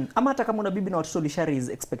 Ama hata kama una bibi na watoto ulishare his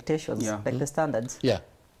expectations, like the standards. Yeah.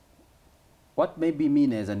 What maybe me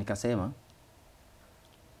naweza nikasema,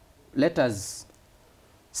 let us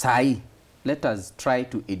try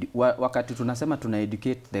to wakati tunasema tuna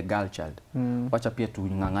educate the girl child. Wacha pia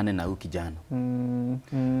tungangane na huyu kijana.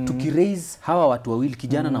 Tukiraise hawa watu wawili,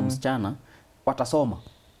 kijana na msichana, watasoma.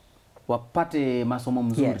 Wapate masomo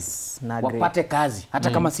mzuri. Wapate kazi hata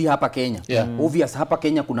kama si hapa Kenya. Obvious hapa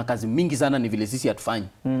Kenya kuna kazi mingi sana, ni vile sisi hatufanyi.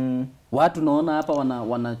 Watu naona hapa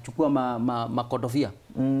wanachukua makodofia.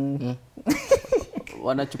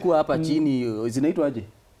 Wanachukua hapa chini, zinaitwa aje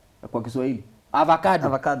kwa Kiswahili?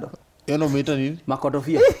 Avocado. Yano umeita nini?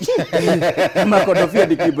 Makodofia. Makodofia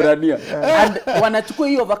ni Kibrania. And wanachukua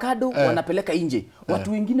hiyo avocado wanapeleka nje.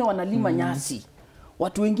 Watu wengine wanalima nyasi.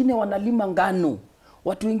 Watu wengine wanalima ngano.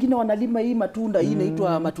 Watu wengine wanalima hii matunda, hii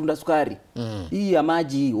inaitwa matunda sukari. Hii ya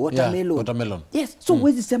maji, watermelon. Yes, so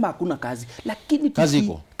huwezi sema hakuna kazi. Lakini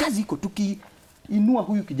kazi iko tukiinua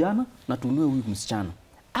huyu kijana na tuinue huyu msichana.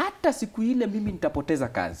 Hata siku ile mimi nitapoteza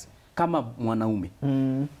kazi kama mwanaume.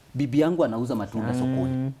 Bibi yangu anauza matunda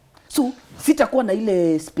sokoni. So sitakuwa na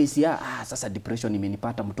ile space ya sasa depression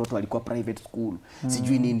imenipata, mtoto alikuwa private school,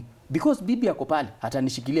 sijui nini. Because bibi yako pale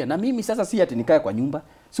hatanishikilia, na mimi sasa si ati nikae kwa nyumba,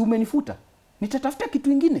 si umenifuta. Nitatafuta kitu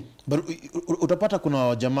kingine. But utapata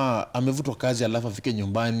kuna jamaa amevutwa kazi alafu afike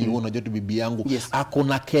nyumbani, unajua tu bibi yangu ako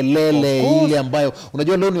na kelele ile ambayo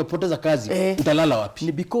unajua leo nimepoteza kazi, utalala wapi?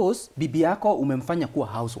 Ni because bibi yako umemfanya kuwa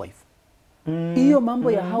housewife. Hiyo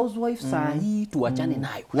mambo ya housewife saa hii tuachane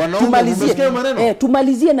nayo.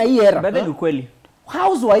 Tumalizie na hii era. Bado ni kweli.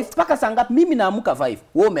 Housewife mpaka saa ngapi? Mimi naamka 5.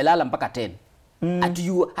 Wewe umelala mpaka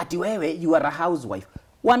 10. Ati wewe you are a housewife.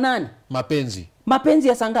 Wanani? Mapenzi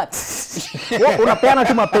ya saa ngapi? Unapeana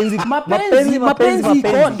tu mapenzi. Mapenzi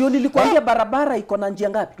ndio nilikwambia barabara iko na njia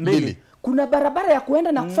ngapi? Mbili. Kuna barabara ya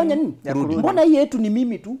kuenda na kufanya nini? Mbona hii yetu ni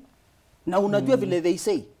mimi tu? Na unajua vile they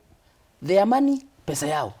say, their money pesa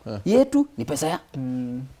yao. Yetu ni pesa ya.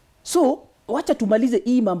 So, wacha tumalize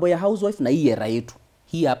hii mambo ya housewife na hii era yetu.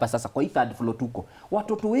 Hii hapa sasa kwa hii third floor tuko.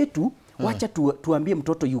 Watoto wetu wacha tuambie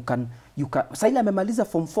mtoto you can sasa ile amemaliza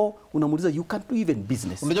form 4 unamuuliza you can do even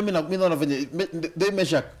business. Unajua mimi naona venye they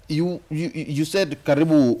measure you said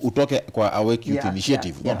karibu utoke kwa Awake Youth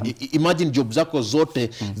Initiative. Imagine job zako zote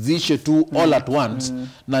zishe tu all at once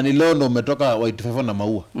na ni leo ndo umetoka Y254 na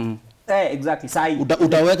maua. Exactly. Sai.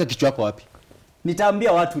 Utaweka kichwa chako wapi?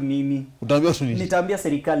 Nitaambia watu nini? Nitaambia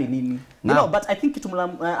serikali nini? You know, but I think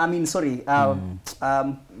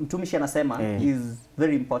mtumishi anasema is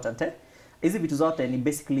very important. Hizi vitu zote ni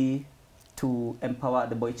basically to empower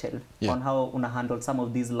the boy child on how una handle some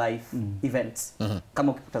of these life events.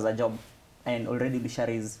 Kama ukipata job and already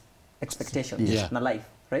ulishare his expectations na life,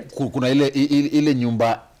 right? Kuna ile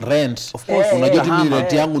nyumba rent. Of course. Unajua tu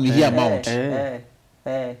rent yangu ni hii amount.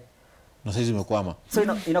 Na sasa zimekwama. So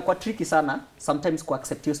inakuwa tricky sana sometimes ku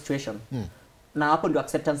accept your situation. na hapo ndio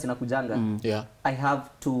acceptance inakujanga. Yeah. I have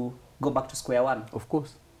to go back to square one. Of course.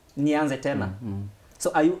 Nianze tena.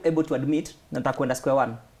 So are you able to admit nataka kwenda square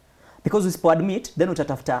one? Because usipo admit then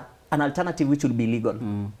utatafuta an alternative which will be legal.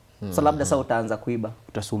 So labda sasa utaanza kuiba,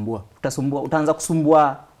 Utasumbua. utaanza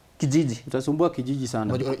kusumbua kijiji. Utasumbua kijiji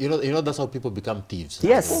sana. But you know that's how people become thieves.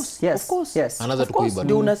 Yes, yes, Of course. yes. Another to kuiba.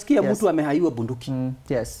 Ndio unasikia Yes. mtu amehaiwa bunduki.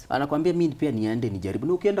 Yes. Anakwambia mimi pia niende nijaribu.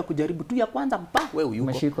 Na ukienda kujaribu tu ya kwanza wewe yuko.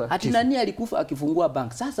 Umeshikwa. Hati nani alikufa akifungua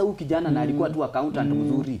bank. Sasa huyu kijana na alikuwa tu accountant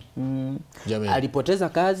mzuri. Jamani. Alipoteza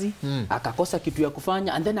kazi, akakosa kitu ya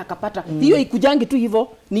kufanya and then akapata. Hiyo ikujangi tu hivyo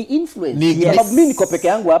ni influence. Yes. Sababu mimi niko peke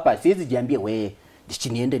yangu hapa, siwezi jiambia wewe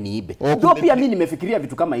niende niibe. Ndio pia mimi nimefikiria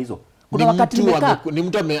vitu kama hizo. Kuna wakati nimekaa ni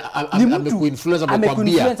mtu amekuinfluence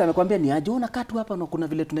amekwambia ni aje unakaa tu hapa na kuna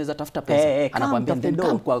vile tunaweza tafuta pesa. Anakuambia then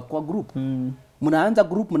kwa group. Mnaanza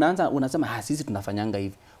group, unasema sisi tunafanyanga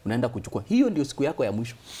hivi. Unaenda kuchukua. Hiyo ndio siku yako ya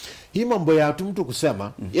mwisho. Hii mambo ya mtu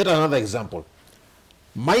kusema, yet another example.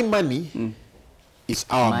 My money is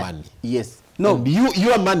our money. Yes. No. And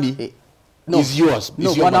your money is yours.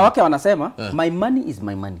 No, wanawake wanasema my money is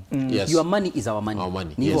my money. Yes. Your money is our money. Our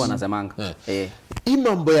money. Ni hivyo wanasemanga. Hii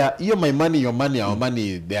mambo ya hiyo my money, your money, our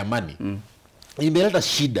money, their money. Imeleta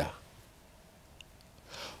shida.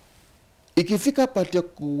 Ikifika pati ya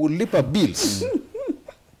kulipa bills.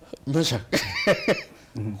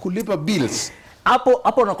 Kulipa bills.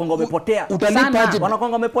 Hapo unakonga umepotea. Utalipa aje?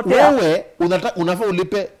 Wanakonga umepotea. Wewe unafaa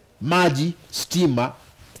ulipe maji, stima,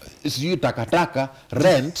 sijui takataka,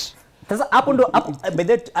 rent. Sasa hapo ndo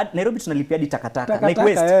Nairobi tunalipia hadi takataka. Like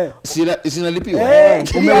waste. Sinalipiwa.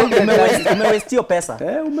 Umewaste hiyo pesa.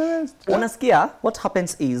 Unasikia what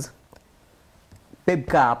happens is babe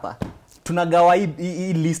kaa hapa. Tunagawa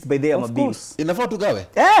hii list by the bills. Inafaa tugawe.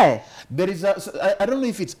 There is I don't know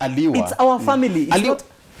if it's Aliwa. It's our family.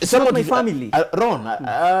 It's not my family. Ron,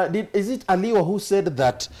 is it Aliwa who said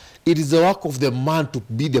that it is the work of the man to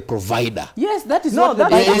be the provider? Yes, that is No, what the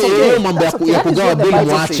that is Bible okay. says. Mambo ya That is kugawa what the bill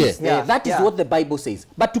Bible mwache. says. Yeah, That is yeah. what the Bible says.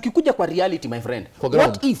 But tukikuja kwa reality, my friend, Kwa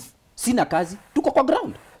ground. what if sina kazi, tuko kwa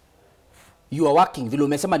ground? You are working, vile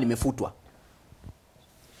umesema nimefutwa.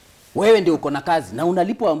 Wewe ndio uko na kazi na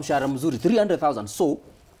unalipwa mshahara mzuri 300,000, so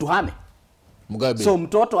tuhame. Mugabe. So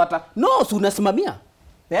mtoto so unasimamia.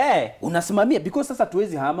 Unasimamia because sasa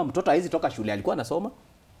tuwezi hama, mtoto haizi toka shule alikuwa anasoma.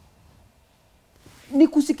 Ni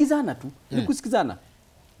kusikizana tu. Ni kusikizana.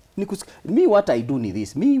 Me what I do ni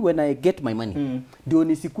this. Me when I get my money. Ndio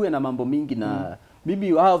nisikue na mambo mingi na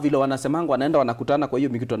mimi hao vile wanasemanga wanaenda wanakutana kwa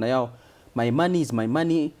hiyo mikutano yao. My money is my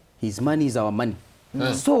money, his money is our money.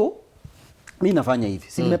 So mimi nafanya hivi.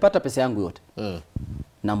 Si nimepata pesa yangu yote.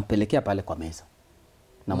 Nampelekea pale kwa meza.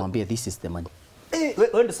 Namwambia this is the money.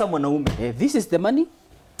 Wewe ndio sawa mwanaume. This is the money.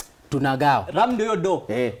 Tunagawa. Ram ndio do.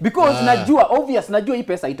 Because najua hii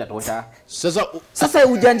pesa itatosha. Sasa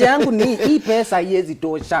ujanja yangu ni hii pesa haiwezi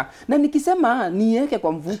tosha. Na nikisema niweke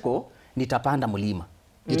kwa mfuko nitapanda mlima.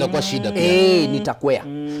 Itakuwa shida pia. Nitakwea.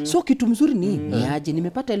 So kitu mzuri ni aje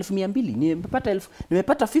nimepata 200,000,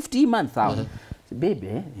 nimepata 50 month out.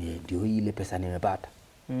 Bebe, ndio ile pesa nimepata.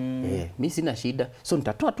 Mimi sina shida. So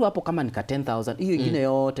nitatoa tu hapo kama nika 10,000. Hiyo ingine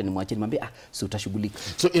yote nimwachie nimwambie si utashughulika.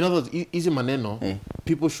 So in other words, easy maneno,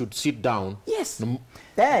 people should sit down. Yes.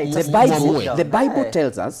 The Bible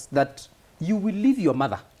tells us that you will leave your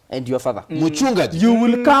mother and your father. Mchungaji. You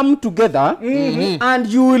will come together and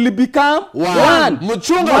you will become one.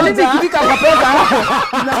 Mchungaji. Ikifika kwa pesa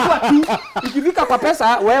inakuwa tu. Ikifika kwa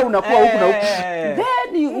pesa wewe unakuwa huku na huku.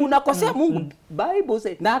 Then unakosea Mungu. Bible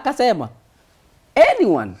says na akasema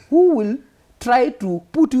anyone who will try to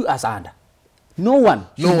put you asunder. No one.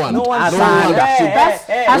 Asunder.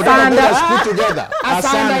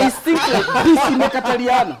 Asunder is thinking this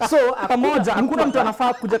imekataliana. So pamoja hakuna mtu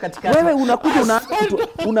anafaa kuja katikati. Wewe unakuja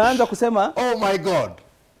unaanza kusema oh my God.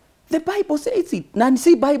 The Bible says it. Na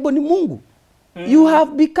si Bible ni Mungu. You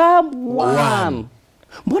have become one.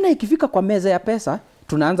 Mbona ikifika kwa meza ya pesa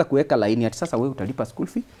tunaanza kuweka laini ati sasa wewe utalipa school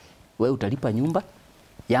fee, wewe utalipa nyumba,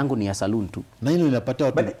 yangu ni ya saloon tu. Na hilo inapata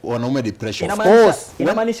watu wanaume depression.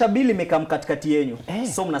 Inamaanisha bili imekam katikati yenu.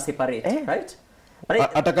 So mna separate, right?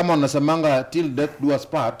 Hata kama unasemanga till death do us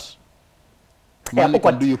part. Money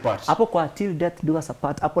can do you part. Hapo kwa till death do us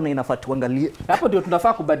apart, hapo na inafaa tuangalie. Hapo ndio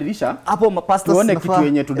tunafaa kubadilisha. Hapo mapastors tuone kitu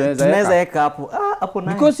yenye tunaweza weka hapo. Hapo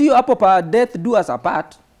nayo. Because hiyo hapo pa death do us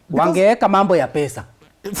apart, wangeweka mambo ya pesa.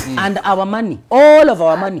 And our money, all of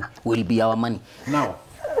our money will be our money. Now,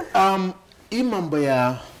 hii mambo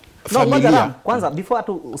ya familia. No, kwanza before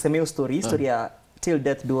atu useme story ya till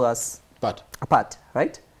death do us apart,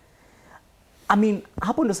 right? I mean,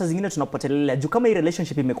 hapo ndo saa zingine tunapotelelea juu kama hii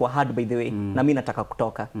relationship imekuwa hard by the way na mimi nataka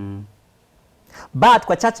kutoka. But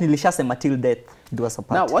kwa church nilishasema till death do us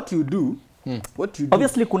apart. Now what you do,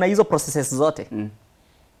 obviously kuna hizo processes zote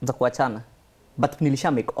za kuachana. But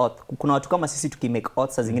nilisha make oath. Kuna watu kama sisi tukimake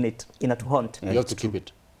oath saa zingine inatuhaunt. You have to keep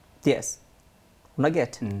it. Yes. Una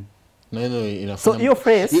get? Na inafanya. So your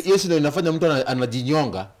phrase yes, ndio inafanya mtu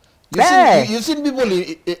anajinyonga. You see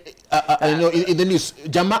people in the news.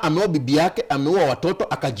 Jamaa ameoa bibi yake, ameoa watoto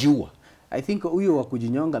akajiua. I think huyo wa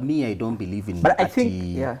kujinyonga, me I don't believe in. But I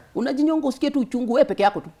think unajinyonga usikie tu uchungu wewe peke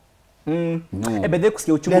yako tu. No. Bedhe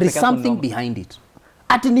kusikia uchungu There is something behind it.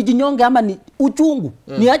 Ati nijinyonge ama ni uchungu,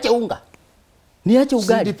 niache unga. Niache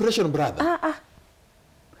ugali. Depression, brother.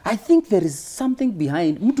 I think there is something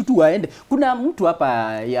behind. Mtu tu aende. Kuna mtu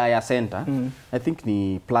hapa ya center, I think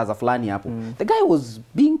ni plaza fulani hapo. The guy was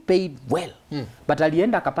being paid well. But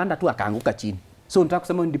alienda akapanda tu akaanguka chini. So nataka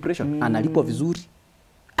kusema ni depression. Analipwa vizuri.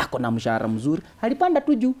 Ako na mshahara mzuri. Alipanda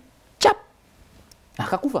tu juu. Chap.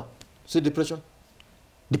 Akakufa. See depression?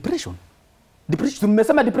 Depression.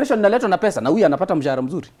 Tumesema depression inaletwa na pesa na huyu anapata mshahara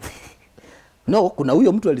mzuri. No, kuna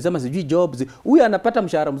huyo mtu alisema sijui jobs. Huyu anapata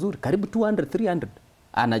mshahara mzuri karibu 200 300.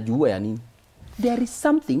 Anajua ya nini? There is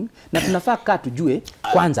something na tunafaa kaa tujue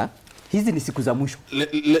kwanza hizi ni siku za mwisho.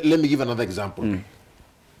 Let me give another example.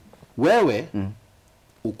 Wewe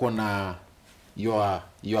uko na your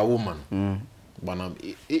woman. Bwana,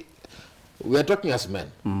 we are talking as men.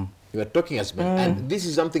 We are talking as men. And this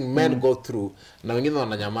is something men go through na wengine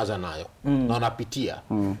wananyamaza nayo. Na wanapitia.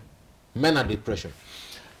 Men are depression.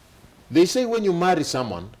 They say when you marry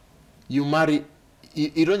someone, you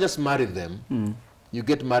don't just marry them, you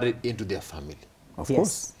get married into their family. Of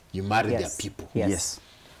course. You marry their people. Yes.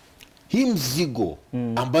 Hii mzigo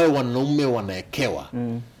ambayo wanaume wanaekewa.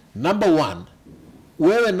 Number one,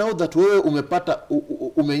 wewe now that wewe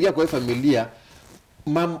umeingia kwa familia,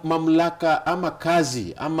 mamlaka ama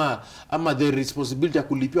kazi ama the responsibility ya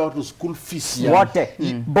kulipia watu school fees ya wote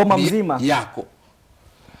boma mzima yako.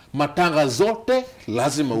 Matanga zote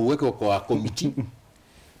lazima uweke kwa committee.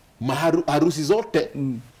 Harusi zote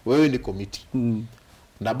wewe ni committee.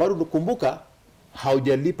 Na bado unakumbuka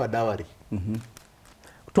haujalipa dawari.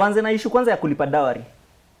 Tuanze na issue kwanza ya kulipa dawari.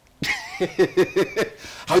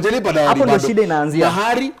 Haujalipa dawari. Hapo ndio shida inaanzia.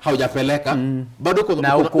 Mahari haujapeleka. Bado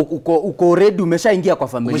uko already umeshaingia kwa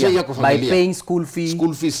familia. By paying school fees.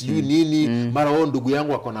 School fees you nini? Mara wao ndugu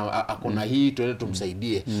yangu akona hii tuende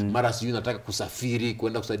tumsaidie. Mara sijui nataka kusafiri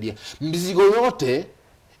kwenda kusaidia. Mzigo yote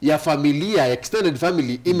ya familia, extended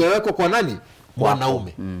family imewekwa kwa nani?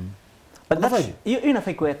 Mwanaume. But that's you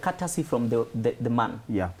inafaa kuwa courtesy from the man.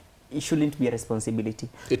 Yeah. It shouldn't be a responsibility.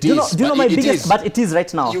 Do you know my biggest, but it is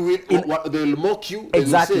right now. They will mock you.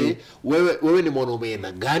 Exactly. They will say, wewe ni mwanaume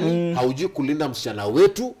na gani? Haujui kulinda msichana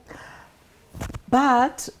wetu.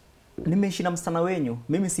 But nimeishi na msichana wenyu.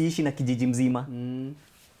 Mimi siishi na kijiji mzima.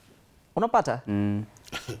 Unapata?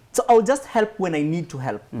 So I'll just help when I need to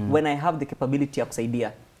help. When I have the capability ya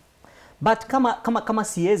kusaidia. But kama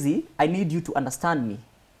siezi, I need you to understand me.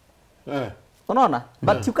 Unaona?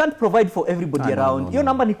 But you can't provide for everybody around. Hiyo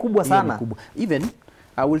namba ni kubwa sana. Even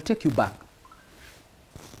I will take you back.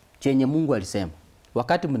 Chenye Mungu alisema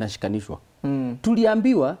wakati mnashikanishwa.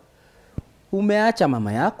 Tuliambiwa umeacha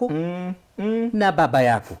mama yako na baba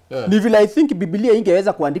yako. Ni vile I think Biblia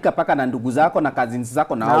ingeweza kuandika paka na ndugu zako na cousins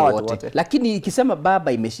zako na hao wote. Lakini ikisema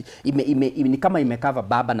baba ni kama imekava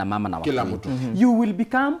baba na mama na watoto. Kila mtu. You will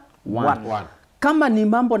become one. Kama ni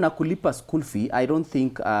mambo na kulipa school fee, I don't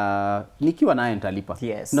think nikiwa naye nitalipa.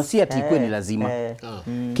 Yes. Na si ati ikuwe ni lazima.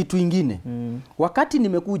 Kitu ingine. Wakati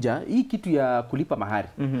nimekuja hii kitu ya kulipa mahari.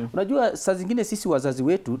 Unajua saa zingine sisi wazazi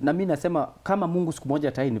wetu na mimi nasema kama Mungu siku moja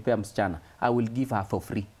atainipea msichana, I will give her for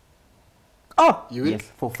free. You will? Yes,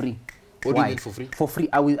 for free. What do you mean for free? For free.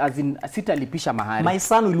 I will, as in sitalipisha mahari. My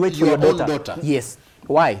son will wait for your daughter. Yes.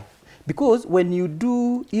 Why? Because when you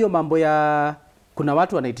do hiyo mambo ya kuna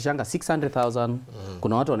watu wanaitishanga 600,000,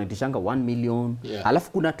 kuna watu wanaitishanga 1 million,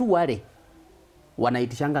 alafu kuna tu wale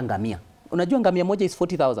wanaitishanga ngamia. Unajua ngamia moja is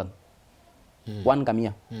 40,000. One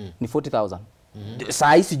ngamia ni 40,000.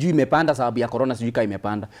 Saa hii sijui imepanda sababu ya corona, sijui kama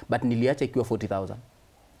imepanda, but niliacha ikiwa 40,000.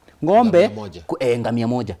 Ng'ombe ngamia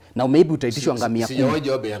moja. Na maybe utaitishwa ngamia 10. Sijawahi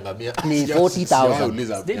job ya ngamia. Ni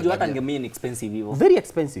 40,000. Sijui hata ngamia ni expensive hivyo. Very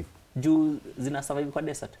expensive. Juu zina survive kwa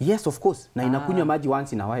desert. Yes, of course. Na inakunywa maji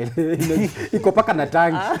once in a while. Iko paka na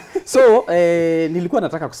tangi. So, nilikuwa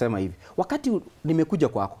nataka kusema hivi. Wakati nimekuja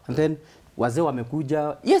kwako, and then wazee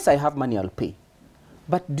wamekuja, yes, I have money, I'll pay.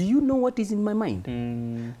 But do you know what is in my mind?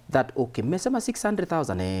 That okay, mmesema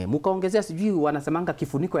 600,000, mkaongezea sijui wanasemanga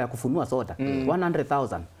kifuniko ya kufunua soda,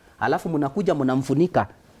 100,000. Alafu mnakuja mnamfunika.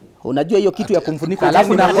 Unajua hiyo kitu ya kumfunika,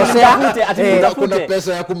 alafu nakosea. Kuna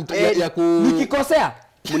pesa ya nikikosea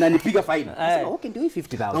mnanipiga fine. Nasema okay, ndio hii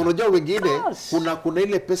 50,000. Na unajua wengine kuna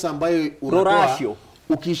ile pesa ambayo unatoa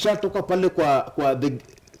ukishatoka pale kwa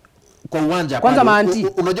uwanja kwanza maanti.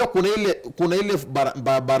 Unajua kuna ile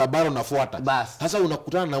barabara unafuata. Sasa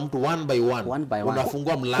unakutana na mtu one by one.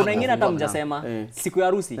 Unafungua mlango. Kuna wengine hata mjasema siku ya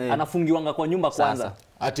harusi anafungiwanga kwa nyumba kwanza.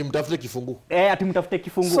 Ati mtafute kifungu. Ati mtafute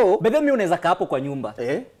kifungu. So, bedhe mimi unaweza kaa hapo kwa nyumba.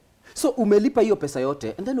 So umelipa hiyo pesa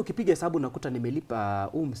yote and then ukipiga hesabu unakuta nimelipa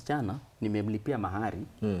msichana nimemlipia mahari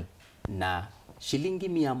na shilingi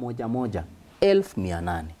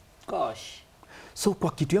 100,100 Gosh. So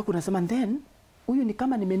kwa kitu yako unasema then huyu ni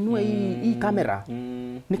kama nimenunua hii kamera.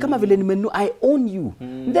 Ni kama vile nimenunua, I own you.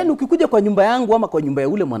 Then ukikuja kwa nyumba yangu ama kwa nyumba ya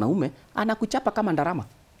ule mwanaume anakuchapa kama ndarama.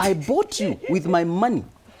 I bought you with my money.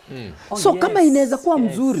 So kama inaweza kuwa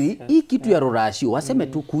mzuri hii kitu ya Rorashio waseme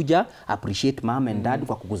tu kuja appreciate mom and dad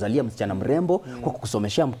kwa kukuzalia msichana mrembo, kwa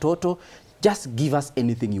kukusomeshia mtoto, just give us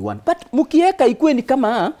anything you want. But mkieka ikuwe ni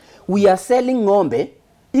kama we are selling ng'ombe.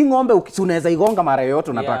 Hii ng'ombe unaweza igonga mara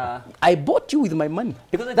yoyote unataka. I bought you with my money.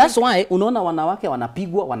 That's why unaona wanawake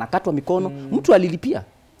wanapigwa, wanakatwa mikono, mtu alilipia.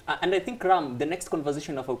 And I think Ram, the next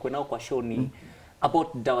conversation of now kwa show ni about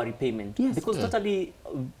dowry payment. Because totally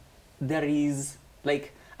there is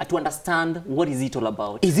like to understand what is it all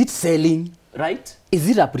about. Is it selling? Right? Is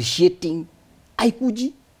it appreciating?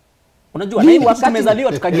 Haikuji. Unajua hii wakati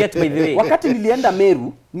tumezaliwa tukaget by the way. Wakati nilienda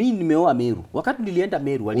Meru, mimi nimeoa Meru. Wakati nilienda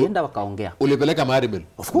Meru, walienda wakaongea. Ulipeleka mahari Meru?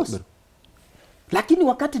 Of course. Lakini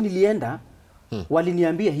wakati nilienda,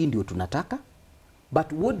 waliniambia hii ndio tunataka. But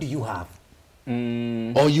what do you have?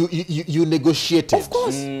 Or you negotiated? Of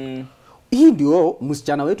course. Hii ndio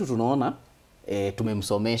msichana wetu tunaona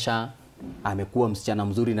tumemsomesha, amekuwa msichana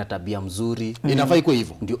mzuri na tabia mzuri. Inafaa ikuwe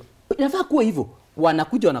hivyo. Ndio. Inafaa kuwa hivyo.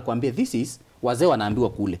 Wanakuja wanakuambia this is, wazee wanaambiwa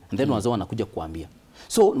kule and then wazee wanakuja kuambia.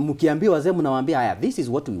 So mkiambia wazee mnawaambia haya, this is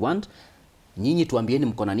what we want. Nyinyi tuambieni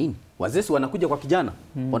mko na nini? Wazee si wanakuja kwa kijana.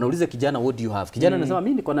 Wanauliza kijana what do you have? Kijana anasema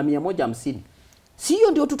mimi niko na 150.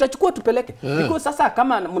 Sio ndio tutachukua tupeleke. Because sasa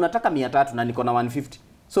kama mnataka 300 na niko na 150.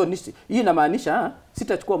 So hii inamaanisha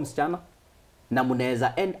sitachukua msichana na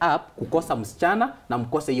mnaweza end up kukosa msichana na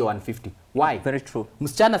mkose hiyo 150. Why? Very true.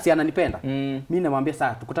 Msichana si ananipenda. Mimi namwambia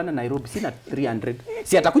saa tukutane Nairobi, sina 300.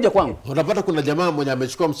 Si atakuja kwangu. Unapata kuna jamaa mmoja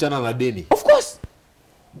amechukua msichana na deni. Of course.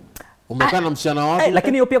 Umekaa na msichana wako.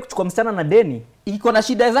 Lakini hiyo pia kuchukua msichana na deni iko na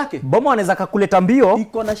shida zake. Bomo anaweza kakuleta mbio.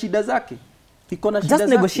 Iko na shida zake. Iko na shida zake.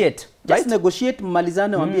 Just negotiate. Just negotiate,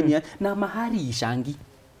 mmalizane waambie ni na mahari ishangi.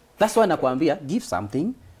 That's why nakwambia give something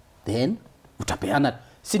then utapeana.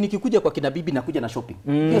 Si nikikuja kwa kina bibi nakuja na shopping.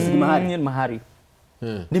 Hiyo si mahari. Mahari.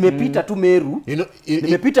 Nimepita tu Meru.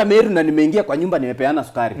 Nimepita Meru na nimeingia kwa nyumba nimepeana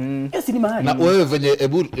sukari. Hiyo si mahari. Na wewe venye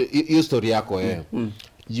hiyo story yako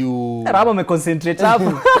Rama umeconcentrate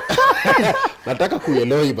hapo. Nataka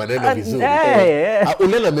kuelewa hii maneno vizuri.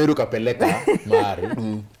 Ulela Meru kapeleka mahari.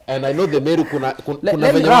 And I know the Meru kuna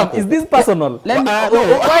venye wako. Is this personal? Let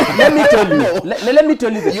me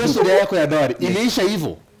tell you. Hiyo story yako ya dowry iliisha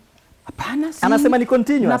hivyo. Hapana, si. Anasema ni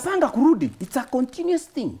continuous. Napanga kurudi. It's a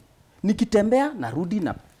continuous thing. Nikitembea narudi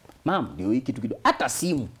na mom ndio hii kitu kidogo. Hata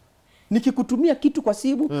simu. Nikikutumia kitu kwa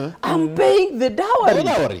simu, I'm paying the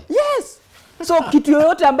dowry. Yes. So kitu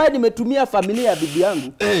yoyote ambayo nimetumia familia ya bibi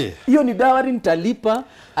yangu, hiyo ni dowry nitalipa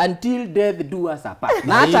until death do us apart.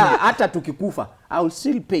 Na hata tukikufa, I will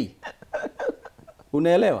still pay.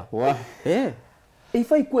 Unaelewa?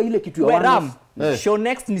 Ifai kuwa ile kitu ya Ram. Show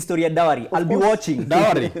next ni story ya dowry. I'll be watching.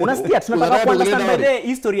 Dowry. Unasikia tunataka kuunderstand the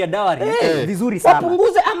history ya dowry vizuri sana.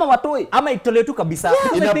 Wapunguze ama watoe ama itolewe tu kabisa.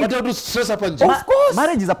 Inapata tu stress hapa nje. Of course.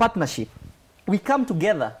 Marriage is a partnership. We come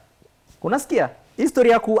together. Unasikia? History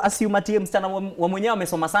ya kuassume ati msichana wa mwenyewe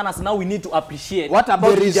amesoma sana, so now we need to appreciate. What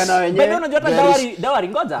about vijana wenyewe? Bado unajua dowry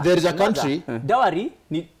ngoja. There is a country. Dowry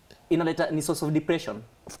ni inaleta ni source of depression.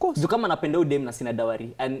 Of course. Ndio kama napenda udem na sina dowry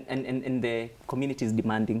and the community is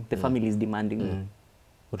demanding, the family is demanding.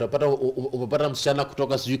 Utapata msichana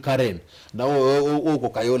kutoka sijui Karen na wewe uko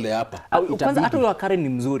Kayole hapa. Kwanza hata wa Karen ni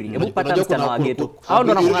mzuri. Hebu pata msichana wa ghetto. Hao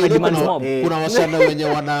ndio wanakuwa na demand mob. Kuna wasichana wenye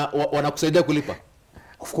wanakusaidia kulipa.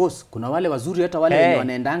 Of course, kuna wale wazuri hata wale wenye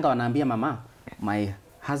wanaendanga wanaambia mama, my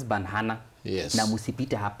husband hana. Yes. Na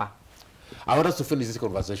musipite hapa. I want us to finish this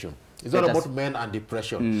conversation. It's not about men and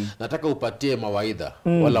depression. Nataka upatie mawaidha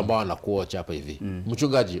wale ambao wanakuocha hapa hivi.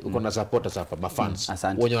 Mchungaji, uko na supporters hapa, mafans.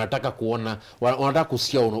 Wenye wanataka kuona, wanataka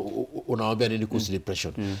kusikia unawaambia nini kuhusu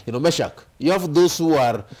depression. You know, Meshach, you have those who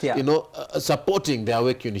are, you know, supporting the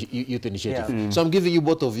Awake Youth Initiative. So I'm giving you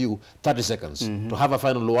both of you 30 seconds to have a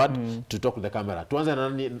final word to talk to the camera. Tuanze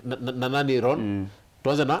na nani Ron?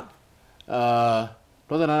 Tuanze na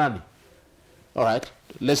nani? All right.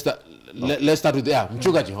 Let's start with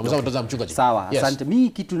mchungaji. Wamesema mchungaji. Sawa. Yes. Asante. Mi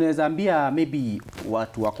kitu naweza ambia maybe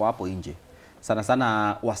watu wako hapo nje. Sana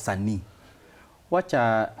sana wasanii.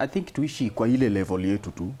 Wacha I think tuishi kwa ile level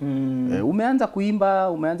yetu tu. Umeanza kuimba,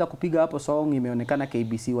 umeanza kupiga hapo song, imeonekana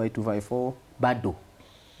KBC Y254, bado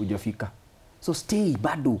hujafika. So stay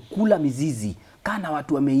bado, kula mizizi. Kana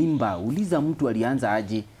watu wameimba, uliza mtu alianza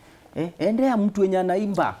aje. Endea mtu wenye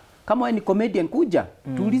anaimba. Kama wewe ni comedian kuja,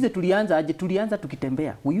 tuulize tulianza aje, tulianza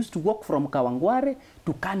tukitembea. We used to walk from Kawangware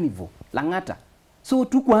to Carnival, Lang'ata. So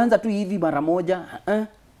tukuanza tu hivi mara moja,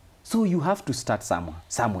 So you have to start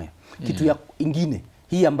somewhere. Kitu ya ingine,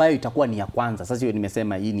 hii ambayo itakuwa ni ya kwanza. Sasa hiyo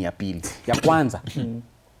nimesema hii ni ya pili. Ya kwanza.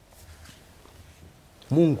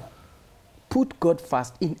 Mungu. Put God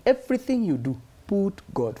first in everything you do. Put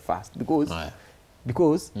God first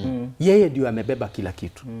because yeye ndio amebeba kila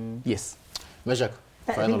kitu. Yes. Meshak.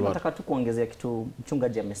 Nataka tu kuongezea kitu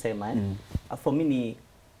mchungaji amesema. For me ni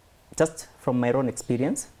just from my own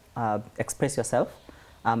experience, express yourself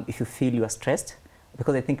if you feel you are stressed,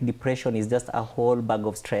 because I think depression is just a whole bag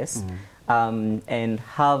of stress. And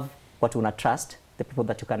have what you trust, the people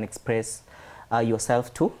that you can express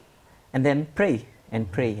yourself to, and then pray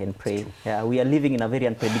and pray and pray. Yeah, we are living in a very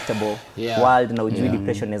unpredictable world now.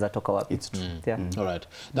 Depression is a talk about. It's true. All right.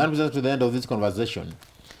 That brings us to the end of this conversation.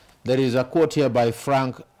 There is a quote here by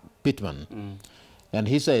Frank Pittman, and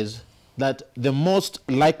he says that the most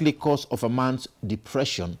likely cause of a man's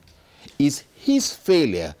depression is his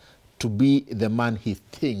failure to be the man he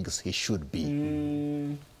thinks he should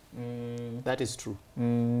be. That is true.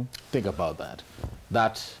 Think about that.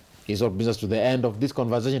 That is what brings us to the end of this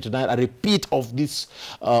conversation tonight. A repeat of this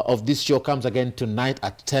show comes again tonight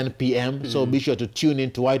at 10 p.m. So be sure to tune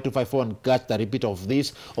in to Y254 and catch the repeat of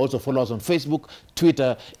this. Also follow us on Facebook,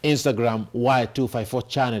 Twitter, Instagram, Y254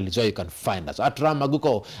 channel is where you can find us. At Ram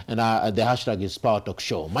Aguko, and the hashtag is Power Talk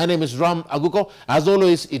Show. My name is Ram Aguko. As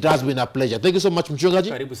always, it has been a pleasure. Thank you so much,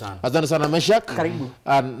 Mchungaji. Karibu sana. Asante sana, Meshak. Karibu.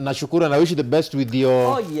 And nashukuru, and I wish you the best with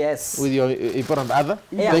your with your important other.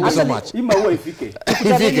 Thank you so much. Ima uwe ifike.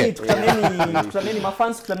 Tutaneni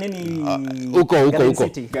mafans, tutaneni uko.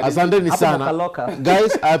 Asanteni sana.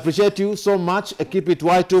 Guys, I appreciate you so much. Keep it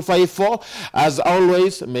Y254. As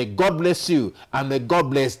always, may God bless you and may God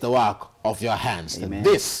bless the work of your hands. Amen.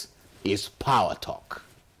 This is Power Talk.